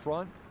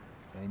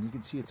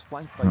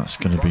 That's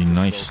going to be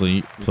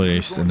nicely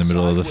placed in the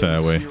middle of the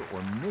fairway.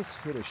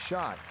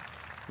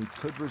 It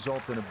could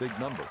result in a big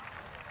number.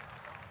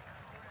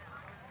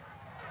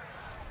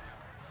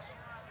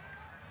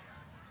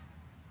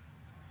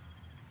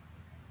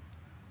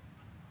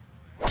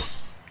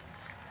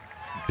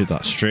 Hit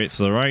that straight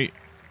to the right,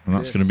 and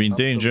that's going to be in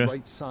danger.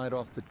 Right side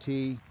off the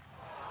tee.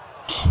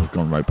 Oh, we've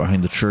gone right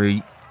behind the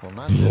tree. Well,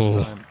 not this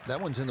time. That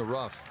one's in the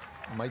rough.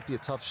 It might be a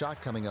tough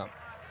shot coming up.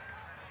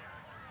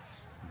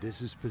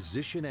 This is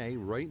position A,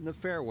 right in the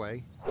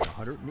fairway.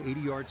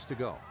 180 yards to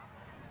go.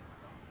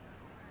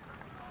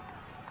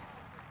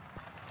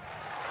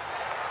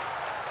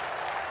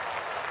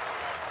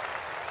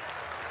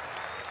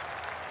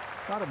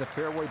 Not in the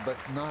fairway, but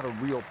not a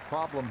real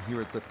problem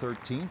here at the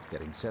 13th.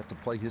 Getting set to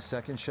play his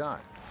second shot.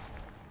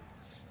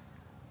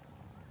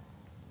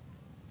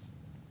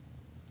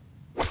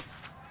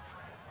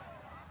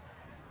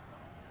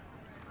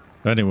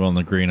 Anyway, on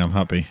the green, I'm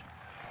happy.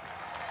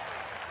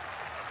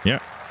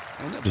 Yep.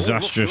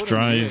 Disastrous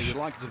drive.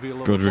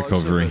 Good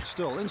recovery. But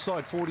still,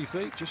 inside 40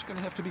 feet, just going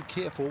to have to be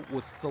careful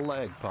with the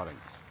lag putting.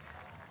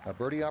 A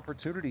birdie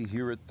opportunity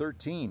here at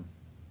 13.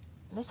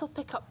 This will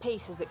pick up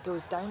pace as it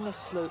goes down this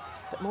slope,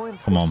 but more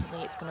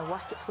importantly, it's going to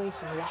work its way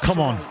from left to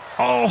right.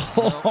 Oh!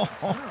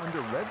 I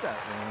underread that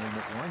one, and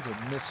it winds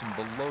up missing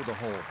below the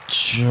hole.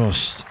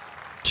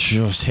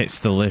 Just hits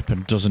the lip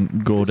and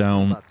doesn't go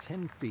down. About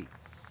 10 feet.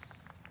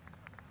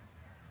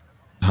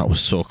 That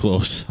was so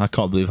close. I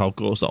can't believe how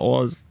close that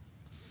was.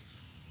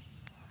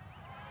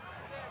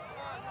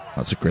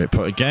 That's a great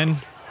putt again.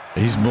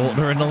 He's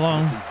motoring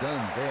along.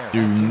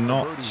 Do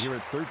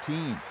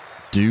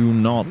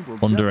not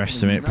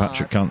underestimate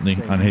Patrick Cantlay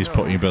and his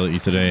putting ability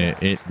today.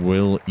 It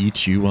will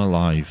eat you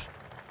alive.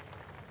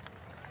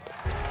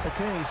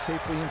 Okay,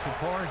 safely in for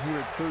par here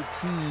at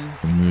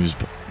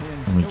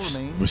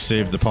 13. We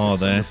saved the par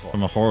there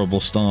from a horrible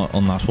start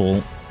on that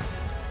hole.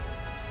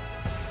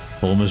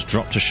 Homer's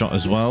dropped a shot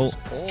as well,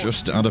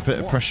 just to add a bit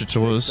of pressure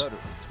to us.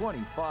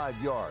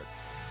 25 yards.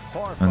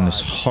 And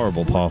this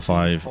horrible par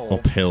 5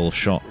 uphill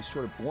shot.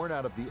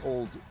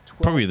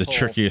 Probably the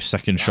trickiest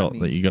second shot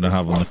that you're going to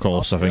have on the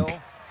course, I think.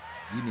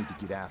 You need to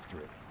get after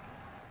it.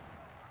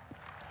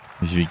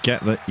 If you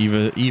get that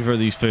either of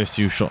these first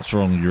 2 shots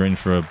wrong, you're in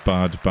for a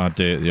bad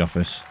day at the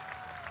office.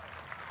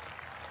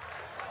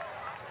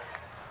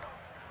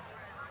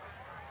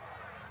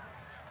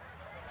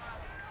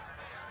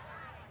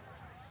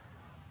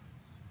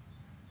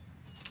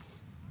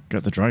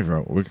 Get the driver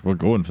out. We're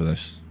going for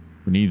this.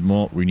 We need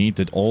more. We need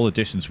all the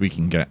distance we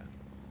can get.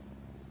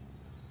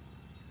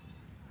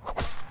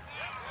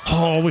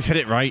 Oh, we've hit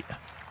it right.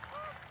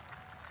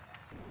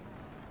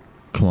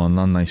 Come on,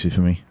 land nicely for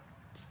me.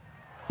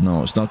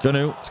 No, it's not going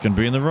to. It's going to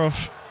be in the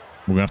rough.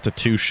 We're going to have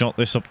to 2-shot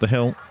this up the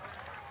hill.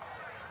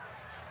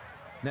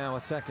 Now a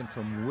second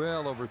from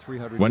well over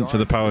 300 Went for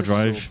the power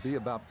drive.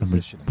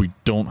 We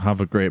don't have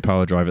a great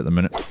power drive at the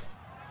minute.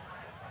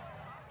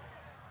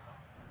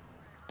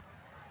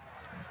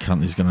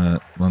 Cantlay's going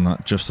to land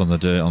that just on the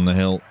dirt on the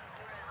hill.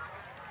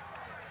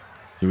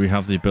 Do we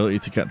have the ability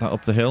to get that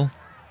up the hill?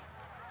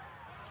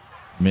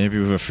 Maybe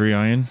with a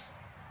 3-iron.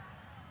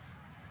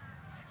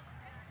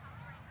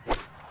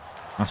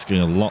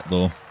 Asking a lot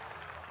though,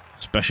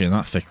 especially in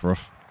that thick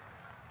rough.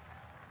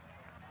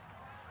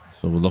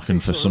 So we're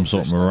looking for some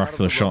sort of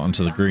miraculous shot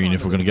onto the green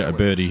if we're going to get a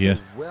birdie here.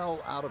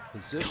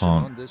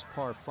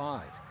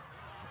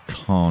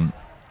 Can't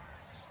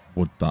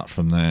wood that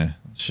from there.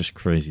 It's just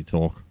crazy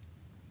talk.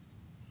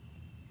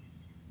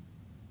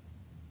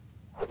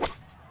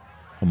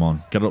 Come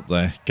on, get up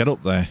there. Get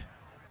up there.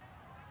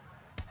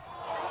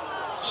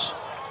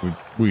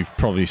 We've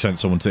probably sent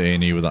someone to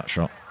A&E with that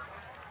shot.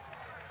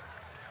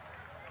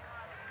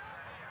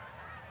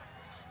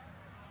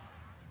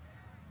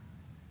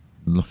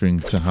 looking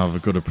to have a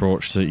good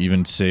approach to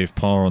even save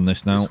par on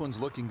this now. This one's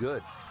looking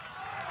good.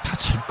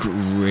 That's a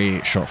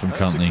great shot from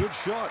That's Cantlay. a good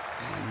shot.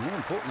 And more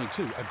importantly,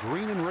 too, a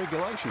green in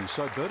regulation,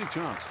 so birdie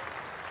chance.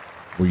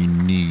 We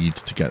need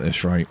to get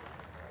this right.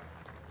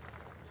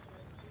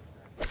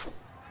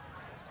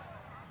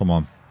 Come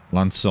on.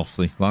 Land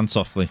softly. Land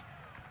softly.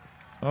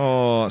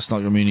 Oh, that's not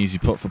going to be an easy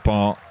putt for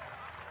par.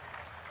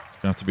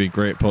 It's going to have to be a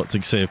great putt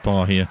to save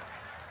par here.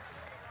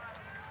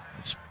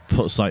 It's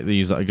putts like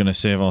these that are going to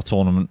save our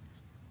tournament.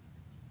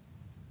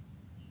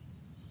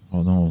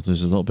 Oh no,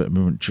 there's a little bit of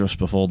movement just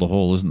before the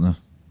hole, isn't there?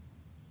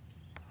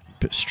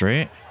 Keep it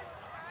straight.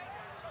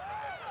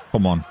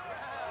 Come on.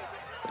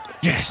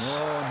 Yes!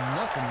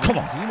 Come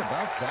on!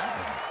 About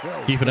that one.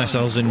 Well Keeping done.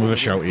 ourselves in with a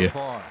shout here.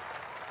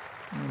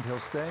 And he'll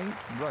stay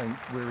right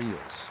where he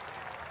is.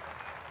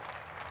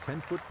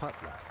 10-foot putt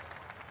left.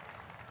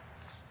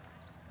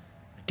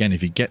 Again,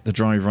 if you get the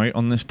drive right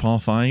on this par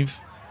 5,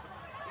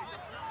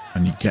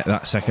 and you get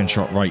that second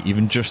shot right,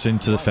 even just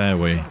into the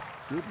fairway, Just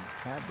didn't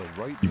have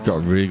the right you've got a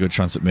line. really good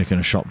chance at making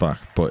a shot back.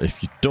 But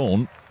if you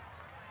don't,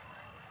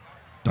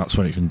 that's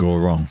when it can go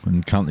wrong.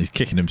 And Cantlay's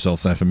kicking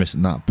himself there for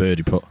missing that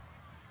birdie putt.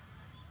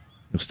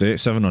 He'll stay at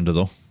 7 under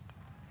though.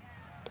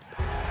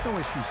 No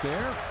issues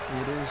there.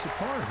 It is a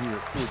par here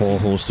at 14. 4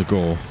 holes to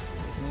go.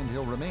 And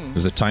he'll remain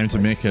There's a time to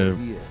right make where a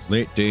he is.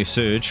 late day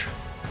surge.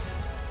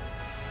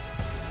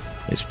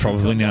 It's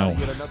probably now.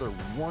 Yet another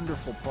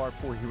wonderful par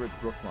 4 here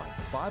at Brookline.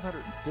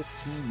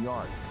 515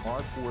 yard,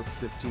 par 4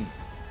 15.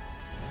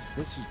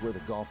 This is where the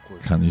golf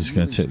course Cantlay's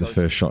going to take the starts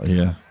first shot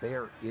here.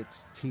 bare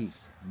its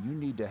teeth. You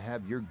need to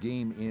have your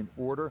game in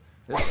order.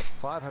 This is a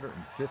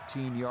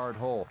 515 yard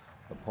hole,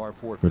 a par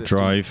 4 15. Good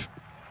drive.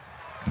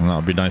 And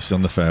that'll be nice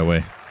on the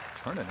fairway.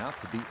 Turning out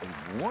to be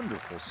a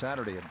wonderful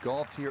Saturday at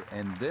golf here,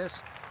 and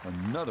this,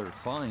 another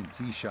fine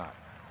tee shot.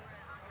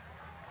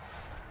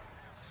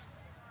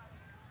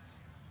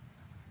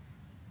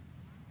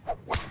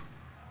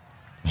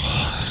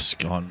 It's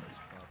gone.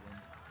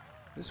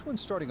 This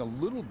one's starting a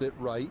little bit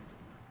right.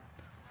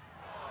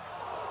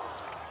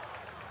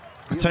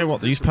 I tell you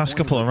what, these past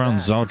couple of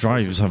rounds, our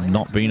drives have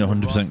not been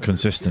 100%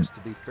 consistent.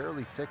 To be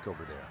fairly thick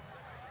over there.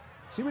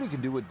 See what he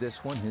can do with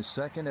this one. His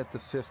second at the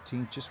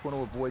 15th. Just want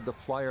to avoid the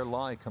flyer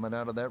lie coming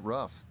out of that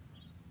rough.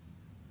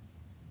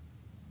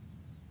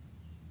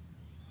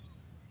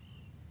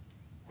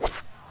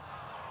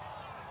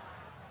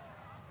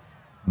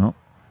 No.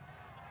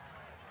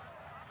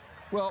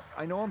 Well,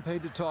 I know I'm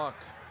paid to talk,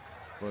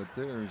 but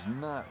there's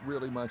not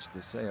really much to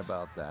say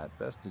about that.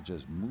 Best to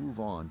just move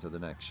on to the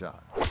next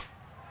shot.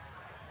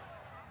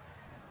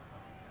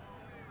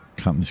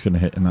 Cantlay's going to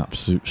hit an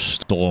absolute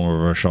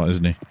storm of a shot,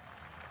 isn't he?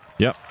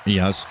 Yep, he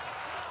has.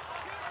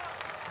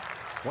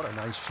 What a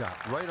nice shot.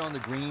 Right on the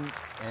green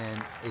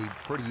and a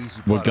pretty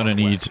easy putt. We're going to on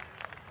the way. need...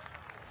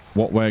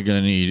 What we're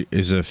going to need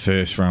is a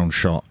first round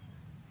shot.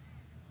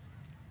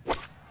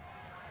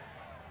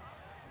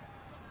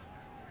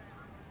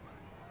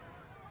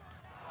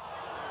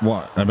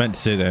 What I meant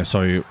to say there,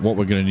 sorry, what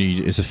we're going to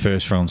need is a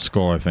first round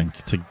score, I think,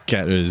 to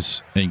get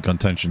us in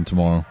contention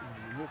tomorrow.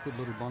 An awkward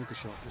little bunker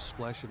shot. Just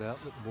splash it out,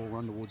 let the ball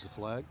run towards the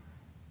flag.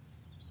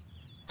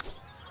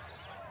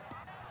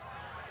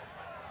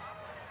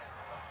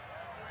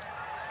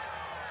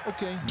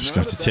 Okay, Just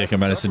going to have to take a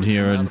medicine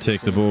here and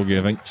take the bogey,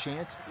 I think.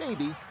 Chance,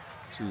 maybe,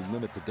 to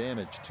limit the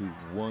damage to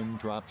one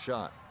drop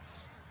shot.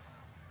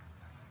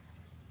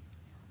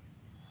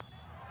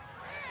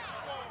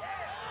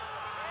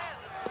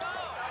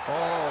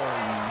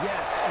 Oh,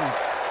 yes, a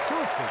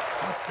perfect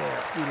putt there.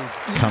 It is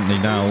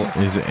Cantlay now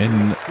is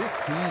in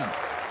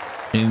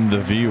 15. the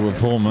view of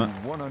Homer.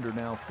 1 under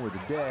now for the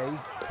day.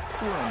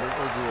 4 under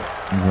overall.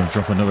 I'm going to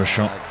drop another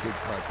shot. Good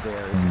putt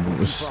there. It's And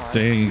we're 45.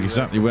 staying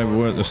exactly where we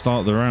were at the start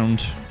of the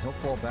round. He'll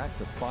fall back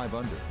to 5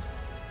 under.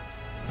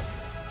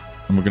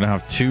 And we're going to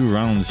have 2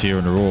 rounds here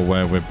in a row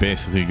where we're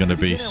basically going to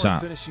be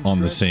sat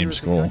on the same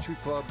score.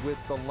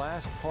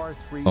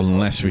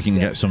 Unless we can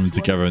get something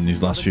together in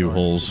these last few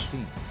holes.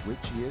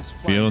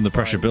 Feeling the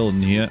pressure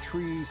building here.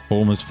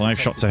 Homer's 5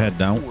 shots ahead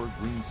now.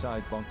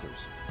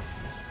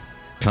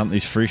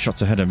 Cantlay's 3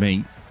 shots ahead of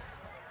me.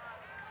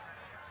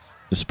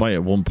 Despite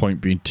at one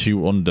point being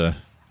 2 under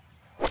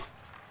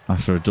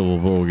after a double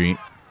bogey.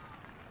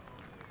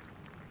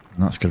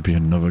 And that's going to be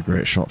another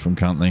great shot from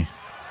Cantlay.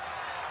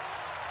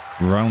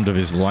 Round of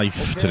his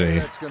life today.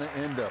 That's going to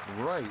end up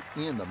right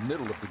in the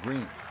middle of the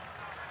green.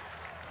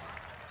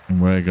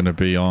 And we're going to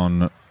be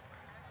on...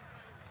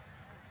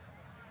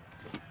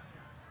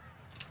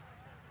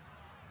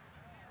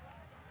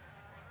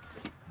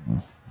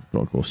 Oh,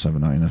 got to go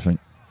 7-9, I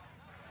think.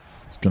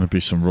 There's going to be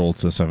some roll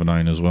to the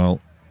 7-9 as well.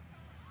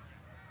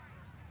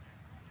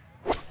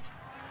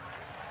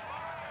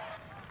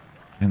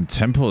 And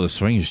tempo of the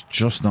swing is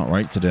just not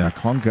right today. I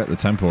can't get the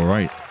tempo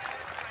right.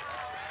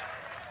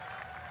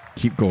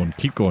 Keep going,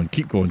 keep going,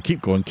 keep going,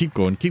 keep going, keep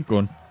going, keep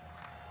going.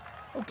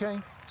 Okay,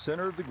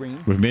 center of the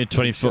green. We've made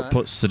 20-foot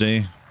putts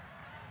today.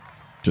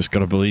 Just got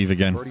to believe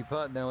again. Birdie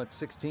putt now at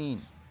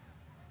 16.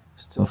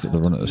 Still Look at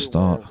have the run to at the be aware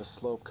start. of the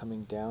slope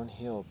coming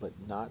downhill, but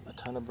not a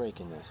ton of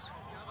break in this.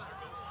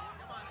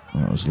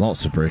 Oh, there's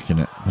lots of break in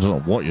it. I don't know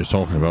what you're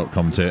talking about,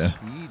 commentator.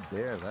 Speed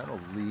there. That'll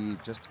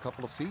leave just a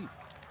couple of feet.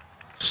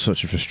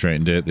 Such a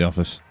frustrating day at the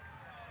office.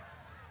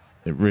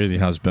 It really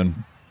has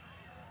been.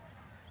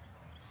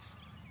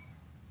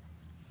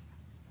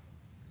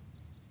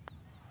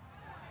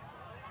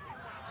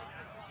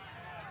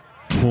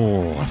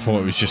 Oh, I thought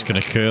it was just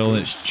going to curl.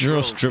 It's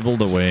just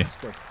dribbled away.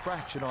 Just a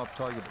fraction off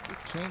target, but you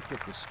can't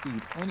get the speed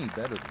any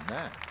better than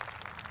that.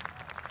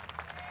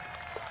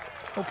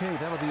 Okay,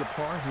 that'll be a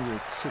par here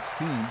at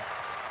 16,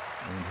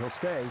 and he'll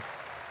stay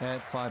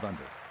at 5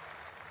 under.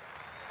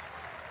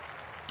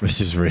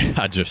 This is really,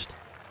 I just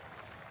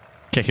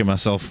kicking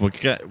myself. We're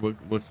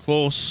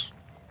close.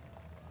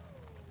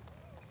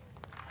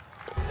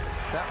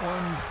 That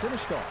one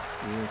finished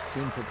off. It's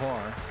in for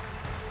par.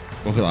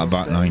 Look at that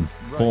back nine.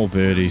 4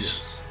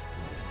 birdies.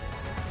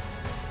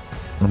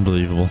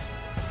 Unbelievable.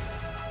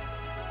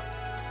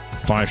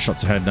 5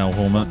 shots ahead now,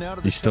 Homer.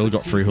 He's still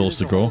got 3 holes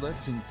to go.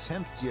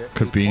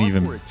 Could be an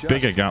even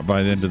bigger gap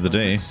by the end of the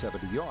day.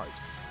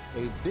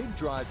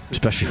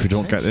 Especially if we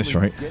don't get this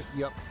right. Get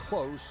you up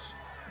close,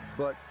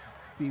 but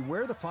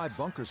beware the 5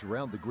 bunkers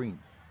around the green.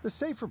 The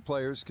safer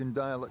players can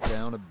dial it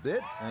down a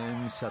bit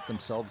and set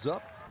themselves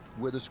up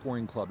with a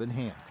scoring club in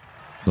hand.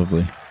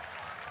 Lovely.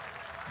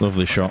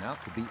 Lovely shot.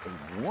 Out to be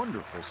a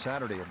wonderful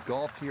Saturday of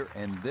golf here,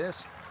 and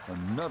this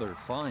another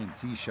fine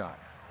tee shot.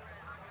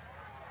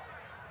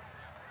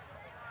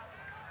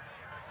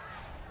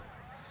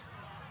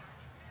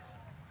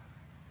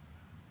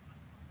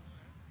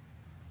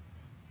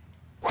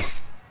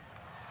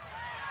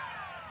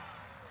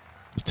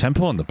 The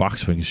tempo on the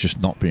backswing is just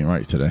not being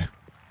right today.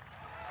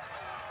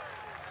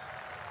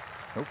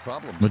 No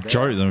problem.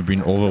 Majority of them have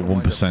been over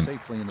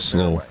 1%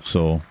 slow,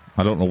 so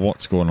I don't know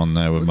what's going on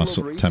there with my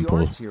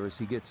tempo. Here as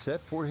he gets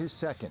set for his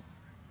second.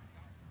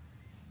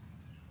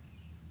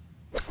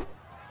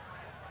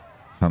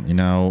 Cantlay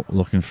now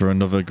looking for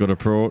another good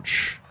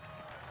approach.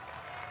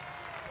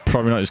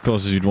 Probably not as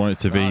close as you'd want it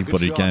to be,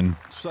 but again,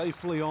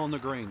 safely on the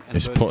green.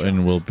 his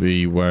putting will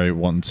be where he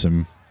wants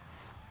him.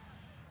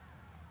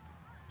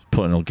 His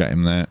putting will get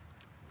him there.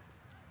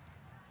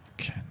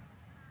 Okay.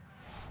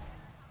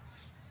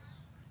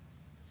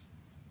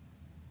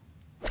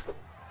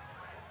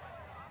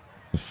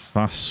 It's a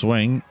fast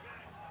swing.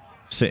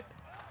 Sit.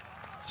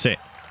 Sit.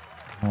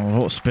 Oh,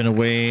 don't spin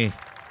away.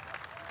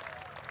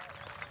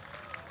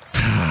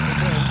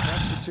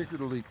 Not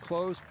particularly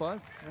close, but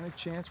a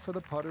chance for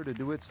the putter to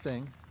do its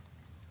thing.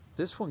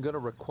 This one going to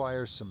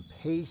require some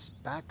pace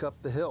back up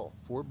the hill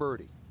for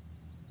birdie.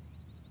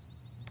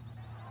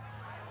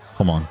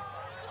 Come on.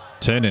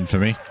 Turn in for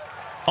me.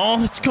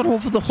 Oh, it's gone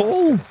over the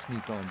hole.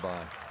 Sneak on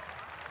by.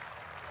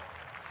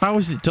 How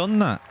has it done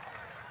that?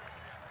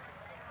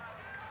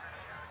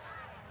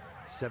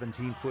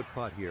 17-foot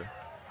putt here.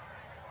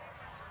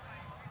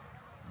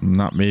 And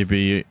that may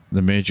be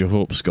the major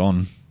hope's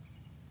gone.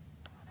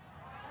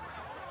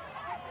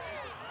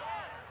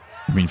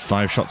 I mean,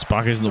 5 shots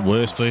back isn't the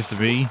worst place to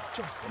be.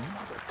 Just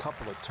another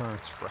couple of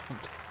turns,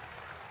 Frank.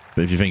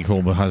 But if you think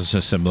Homer has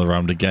a similar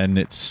round again,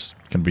 it's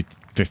going to be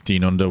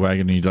 15 under. We're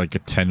going to need like a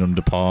 10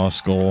 under par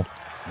score.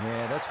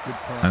 Yeah, that's good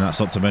plan. And that's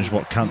not to mention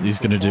what Cantlay's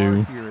going to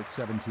do. Here at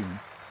 17.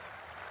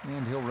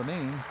 And he'll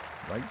remain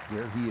right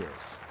where he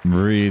is.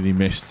 Really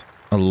missed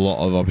a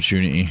lot of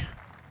opportunity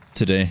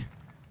today.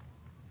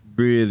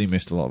 Really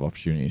missed a lot of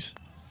opportunities.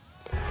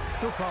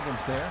 No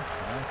problems there.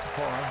 That's a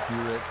par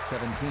here at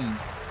 17.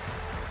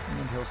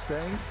 And he'll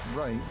stay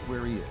right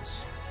where he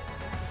is.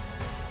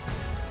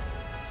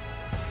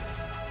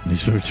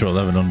 He's moved to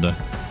 11 under.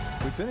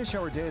 We finish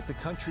our day at the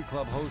country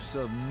club, host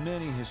of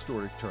many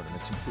historic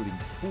tournaments, including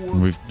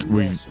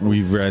 4.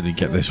 We rarely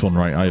get this one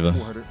right either.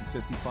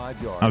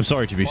 455 yards. I'm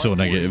sorry to be so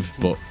negative,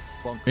 but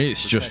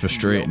it's just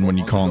frustrating when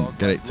you can't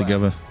get it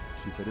together.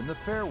 Keep it in the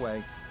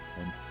fairway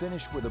and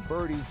finish with a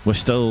birdie. We're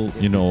still,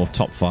 you know,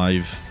 top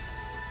 5.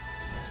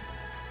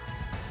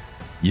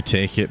 You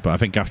take it, but I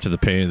think after the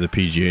pain of the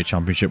PGA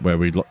Championship where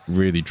we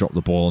really dropped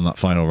the ball in that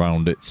final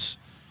round, it's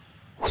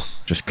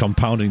just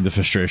compounding the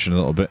frustration a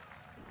little bit.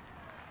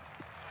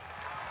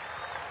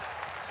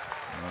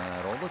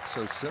 It all looks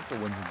so simple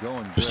when you're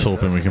going. Just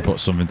hoping we can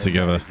put something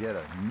together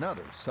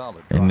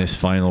in this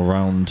final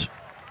round,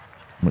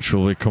 which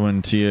will be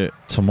coming to you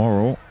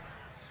tomorrow.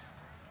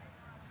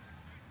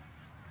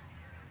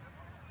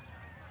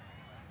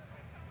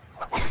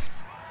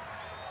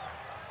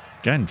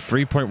 Again,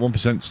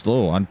 3.1%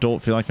 slow. I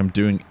don't feel like I'm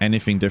doing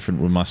anything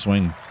different with my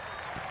swing.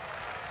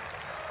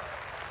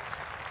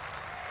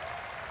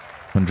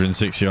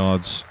 106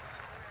 yards.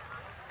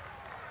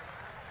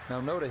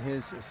 Now note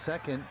his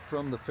second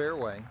from the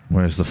fairway.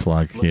 Where's the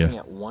flag here? Looking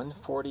at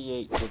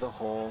 148 to the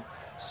hole,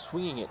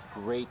 swinging it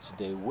great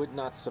today. Would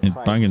not surprise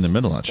me. Bang in the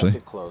middle, actually.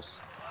 Close.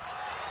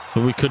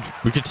 So we could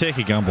take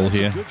a gamble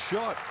here. A good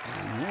shot,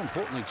 and more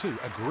importantly too,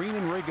 a green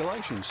in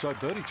regulation, so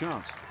birdie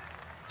chance.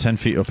 10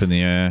 feet up in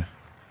the air.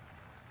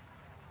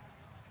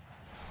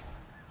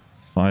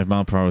 5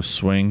 mile per hour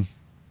swing.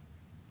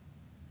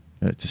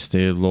 Get it to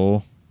stay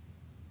low.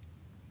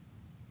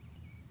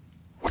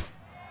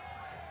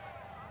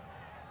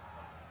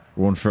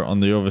 going for it on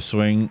the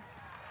overswing.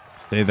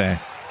 Stay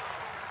there.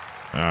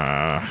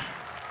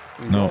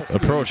 No,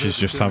 approach is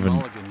just having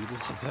You'd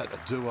love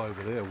that to do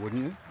over there,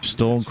 wouldn't you?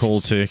 stone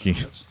cold turkey.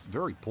 That's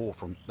very poor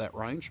from that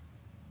range.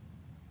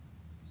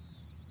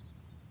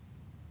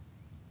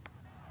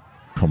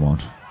 Come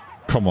on.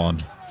 Come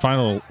on.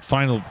 Final.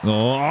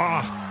 Oh.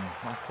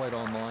 Not quite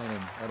online,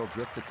 and that'll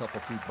drift a couple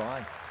feet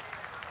by.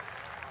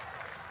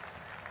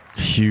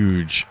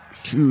 Huge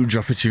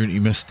opportunity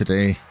missed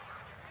today.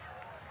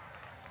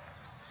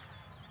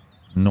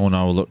 No,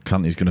 now look,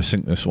 Cantlay's going to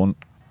sink this one.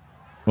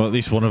 Well, at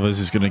least one of us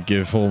is going to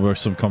give Homer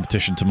some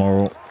competition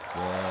tomorrow.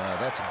 Yeah,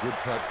 that's a good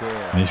putt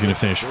there. And he's going to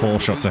finish 4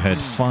 shots ahead.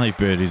 5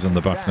 birdies on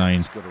the back 9.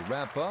 That's going to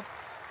wrap up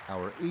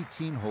our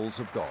 18 holes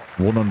of golf.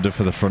 1 under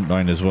for the front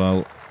 9 as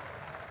well.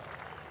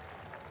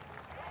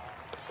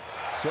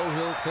 So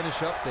he'll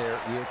finish up there.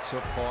 It's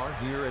a par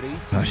here at 18.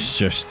 That's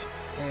just...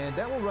 And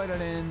that will write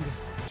an end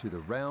to the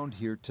round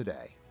here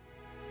today.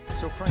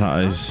 So Frank, That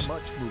not is-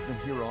 much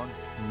movement here on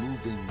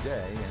moving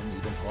day, and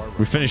even par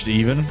We finished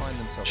even. find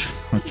themselves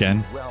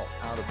Again. well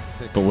out of the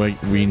picture.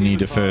 But we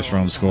need a first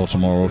round score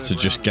tomorrow to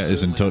just get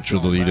us in touch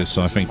with the leaders,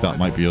 so I think that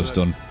might be us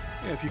done.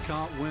 Yeah, if you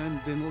can't win,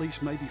 then at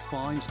least maybe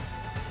find.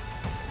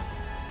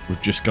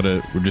 We've just got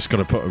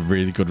to put a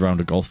really good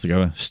round of golf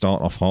together,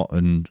 start off hot,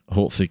 and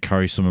hopefully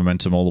carry some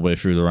momentum all the way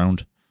through the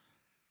round.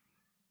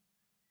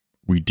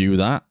 We do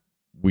that,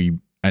 we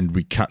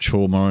catch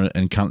Homer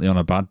and Cantlay on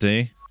a bad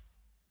day.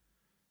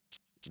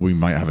 We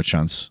might have a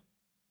chance.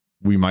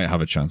 We might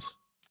have a chance.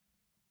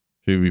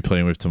 Who are we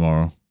playing with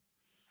tomorrow?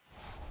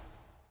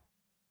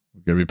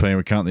 We're going to be playing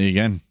with Cantlay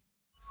again.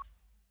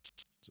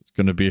 So it's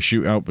going to be a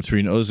shootout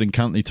between us and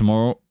Cantlay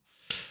tomorrow.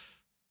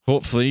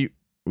 Hopefully,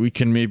 we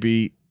can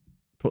maybe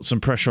put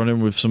some pressure on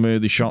him with some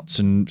early shots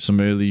and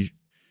some early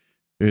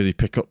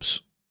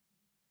pickups.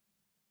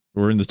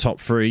 We're in the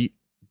top 3,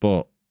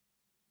 but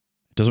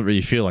it doesn't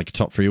really feel like a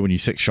top 3 when you're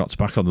 6 shots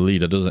back on the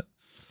leader, does it?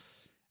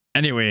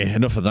 Anyway,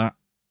 enough of that.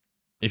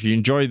 If you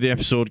enjoyed the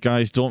episode,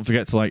 guys, don't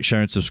forget to like,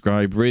 share, and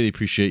subscribe. Really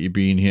appreciate you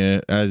being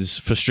here. As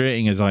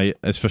frustrated as I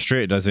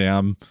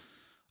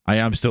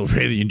am still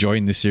really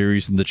enjoying this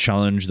series and the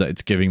challenge that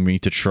it's giving me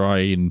to try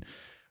and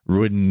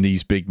win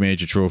these big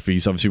major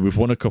trophies. Obviously, we've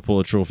won a couple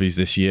of trophies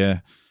this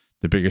year.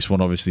 The biggest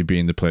one, obviously,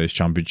 being the Players'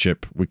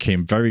 Championship. We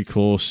came very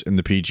close in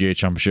the PGA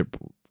Championship,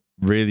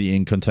 really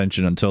in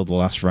contention until the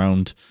last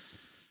round,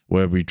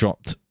 where we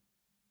dropped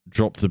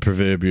the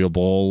proverbial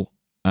ball.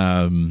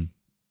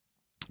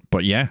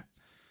 But yeah.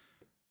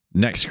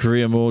 Next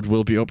career mode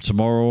will be up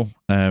tomorrow.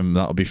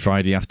 That'll be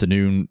Friday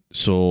afternoon.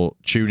 So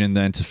tune in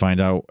then to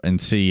find out and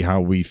see how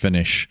we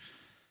finish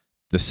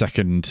the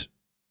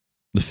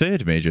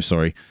third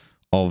major,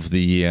 of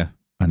the year.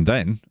 And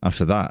then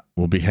after that,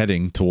 we'll be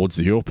heading towards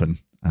the Open,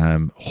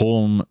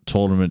 home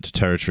tournament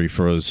territory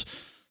for us.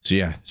 So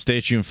yeah,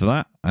 stay tuned for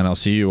that, and I'll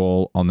see you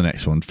all on the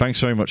next one. Thanks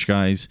very much,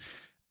 guys,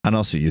 and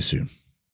I'll see you soon.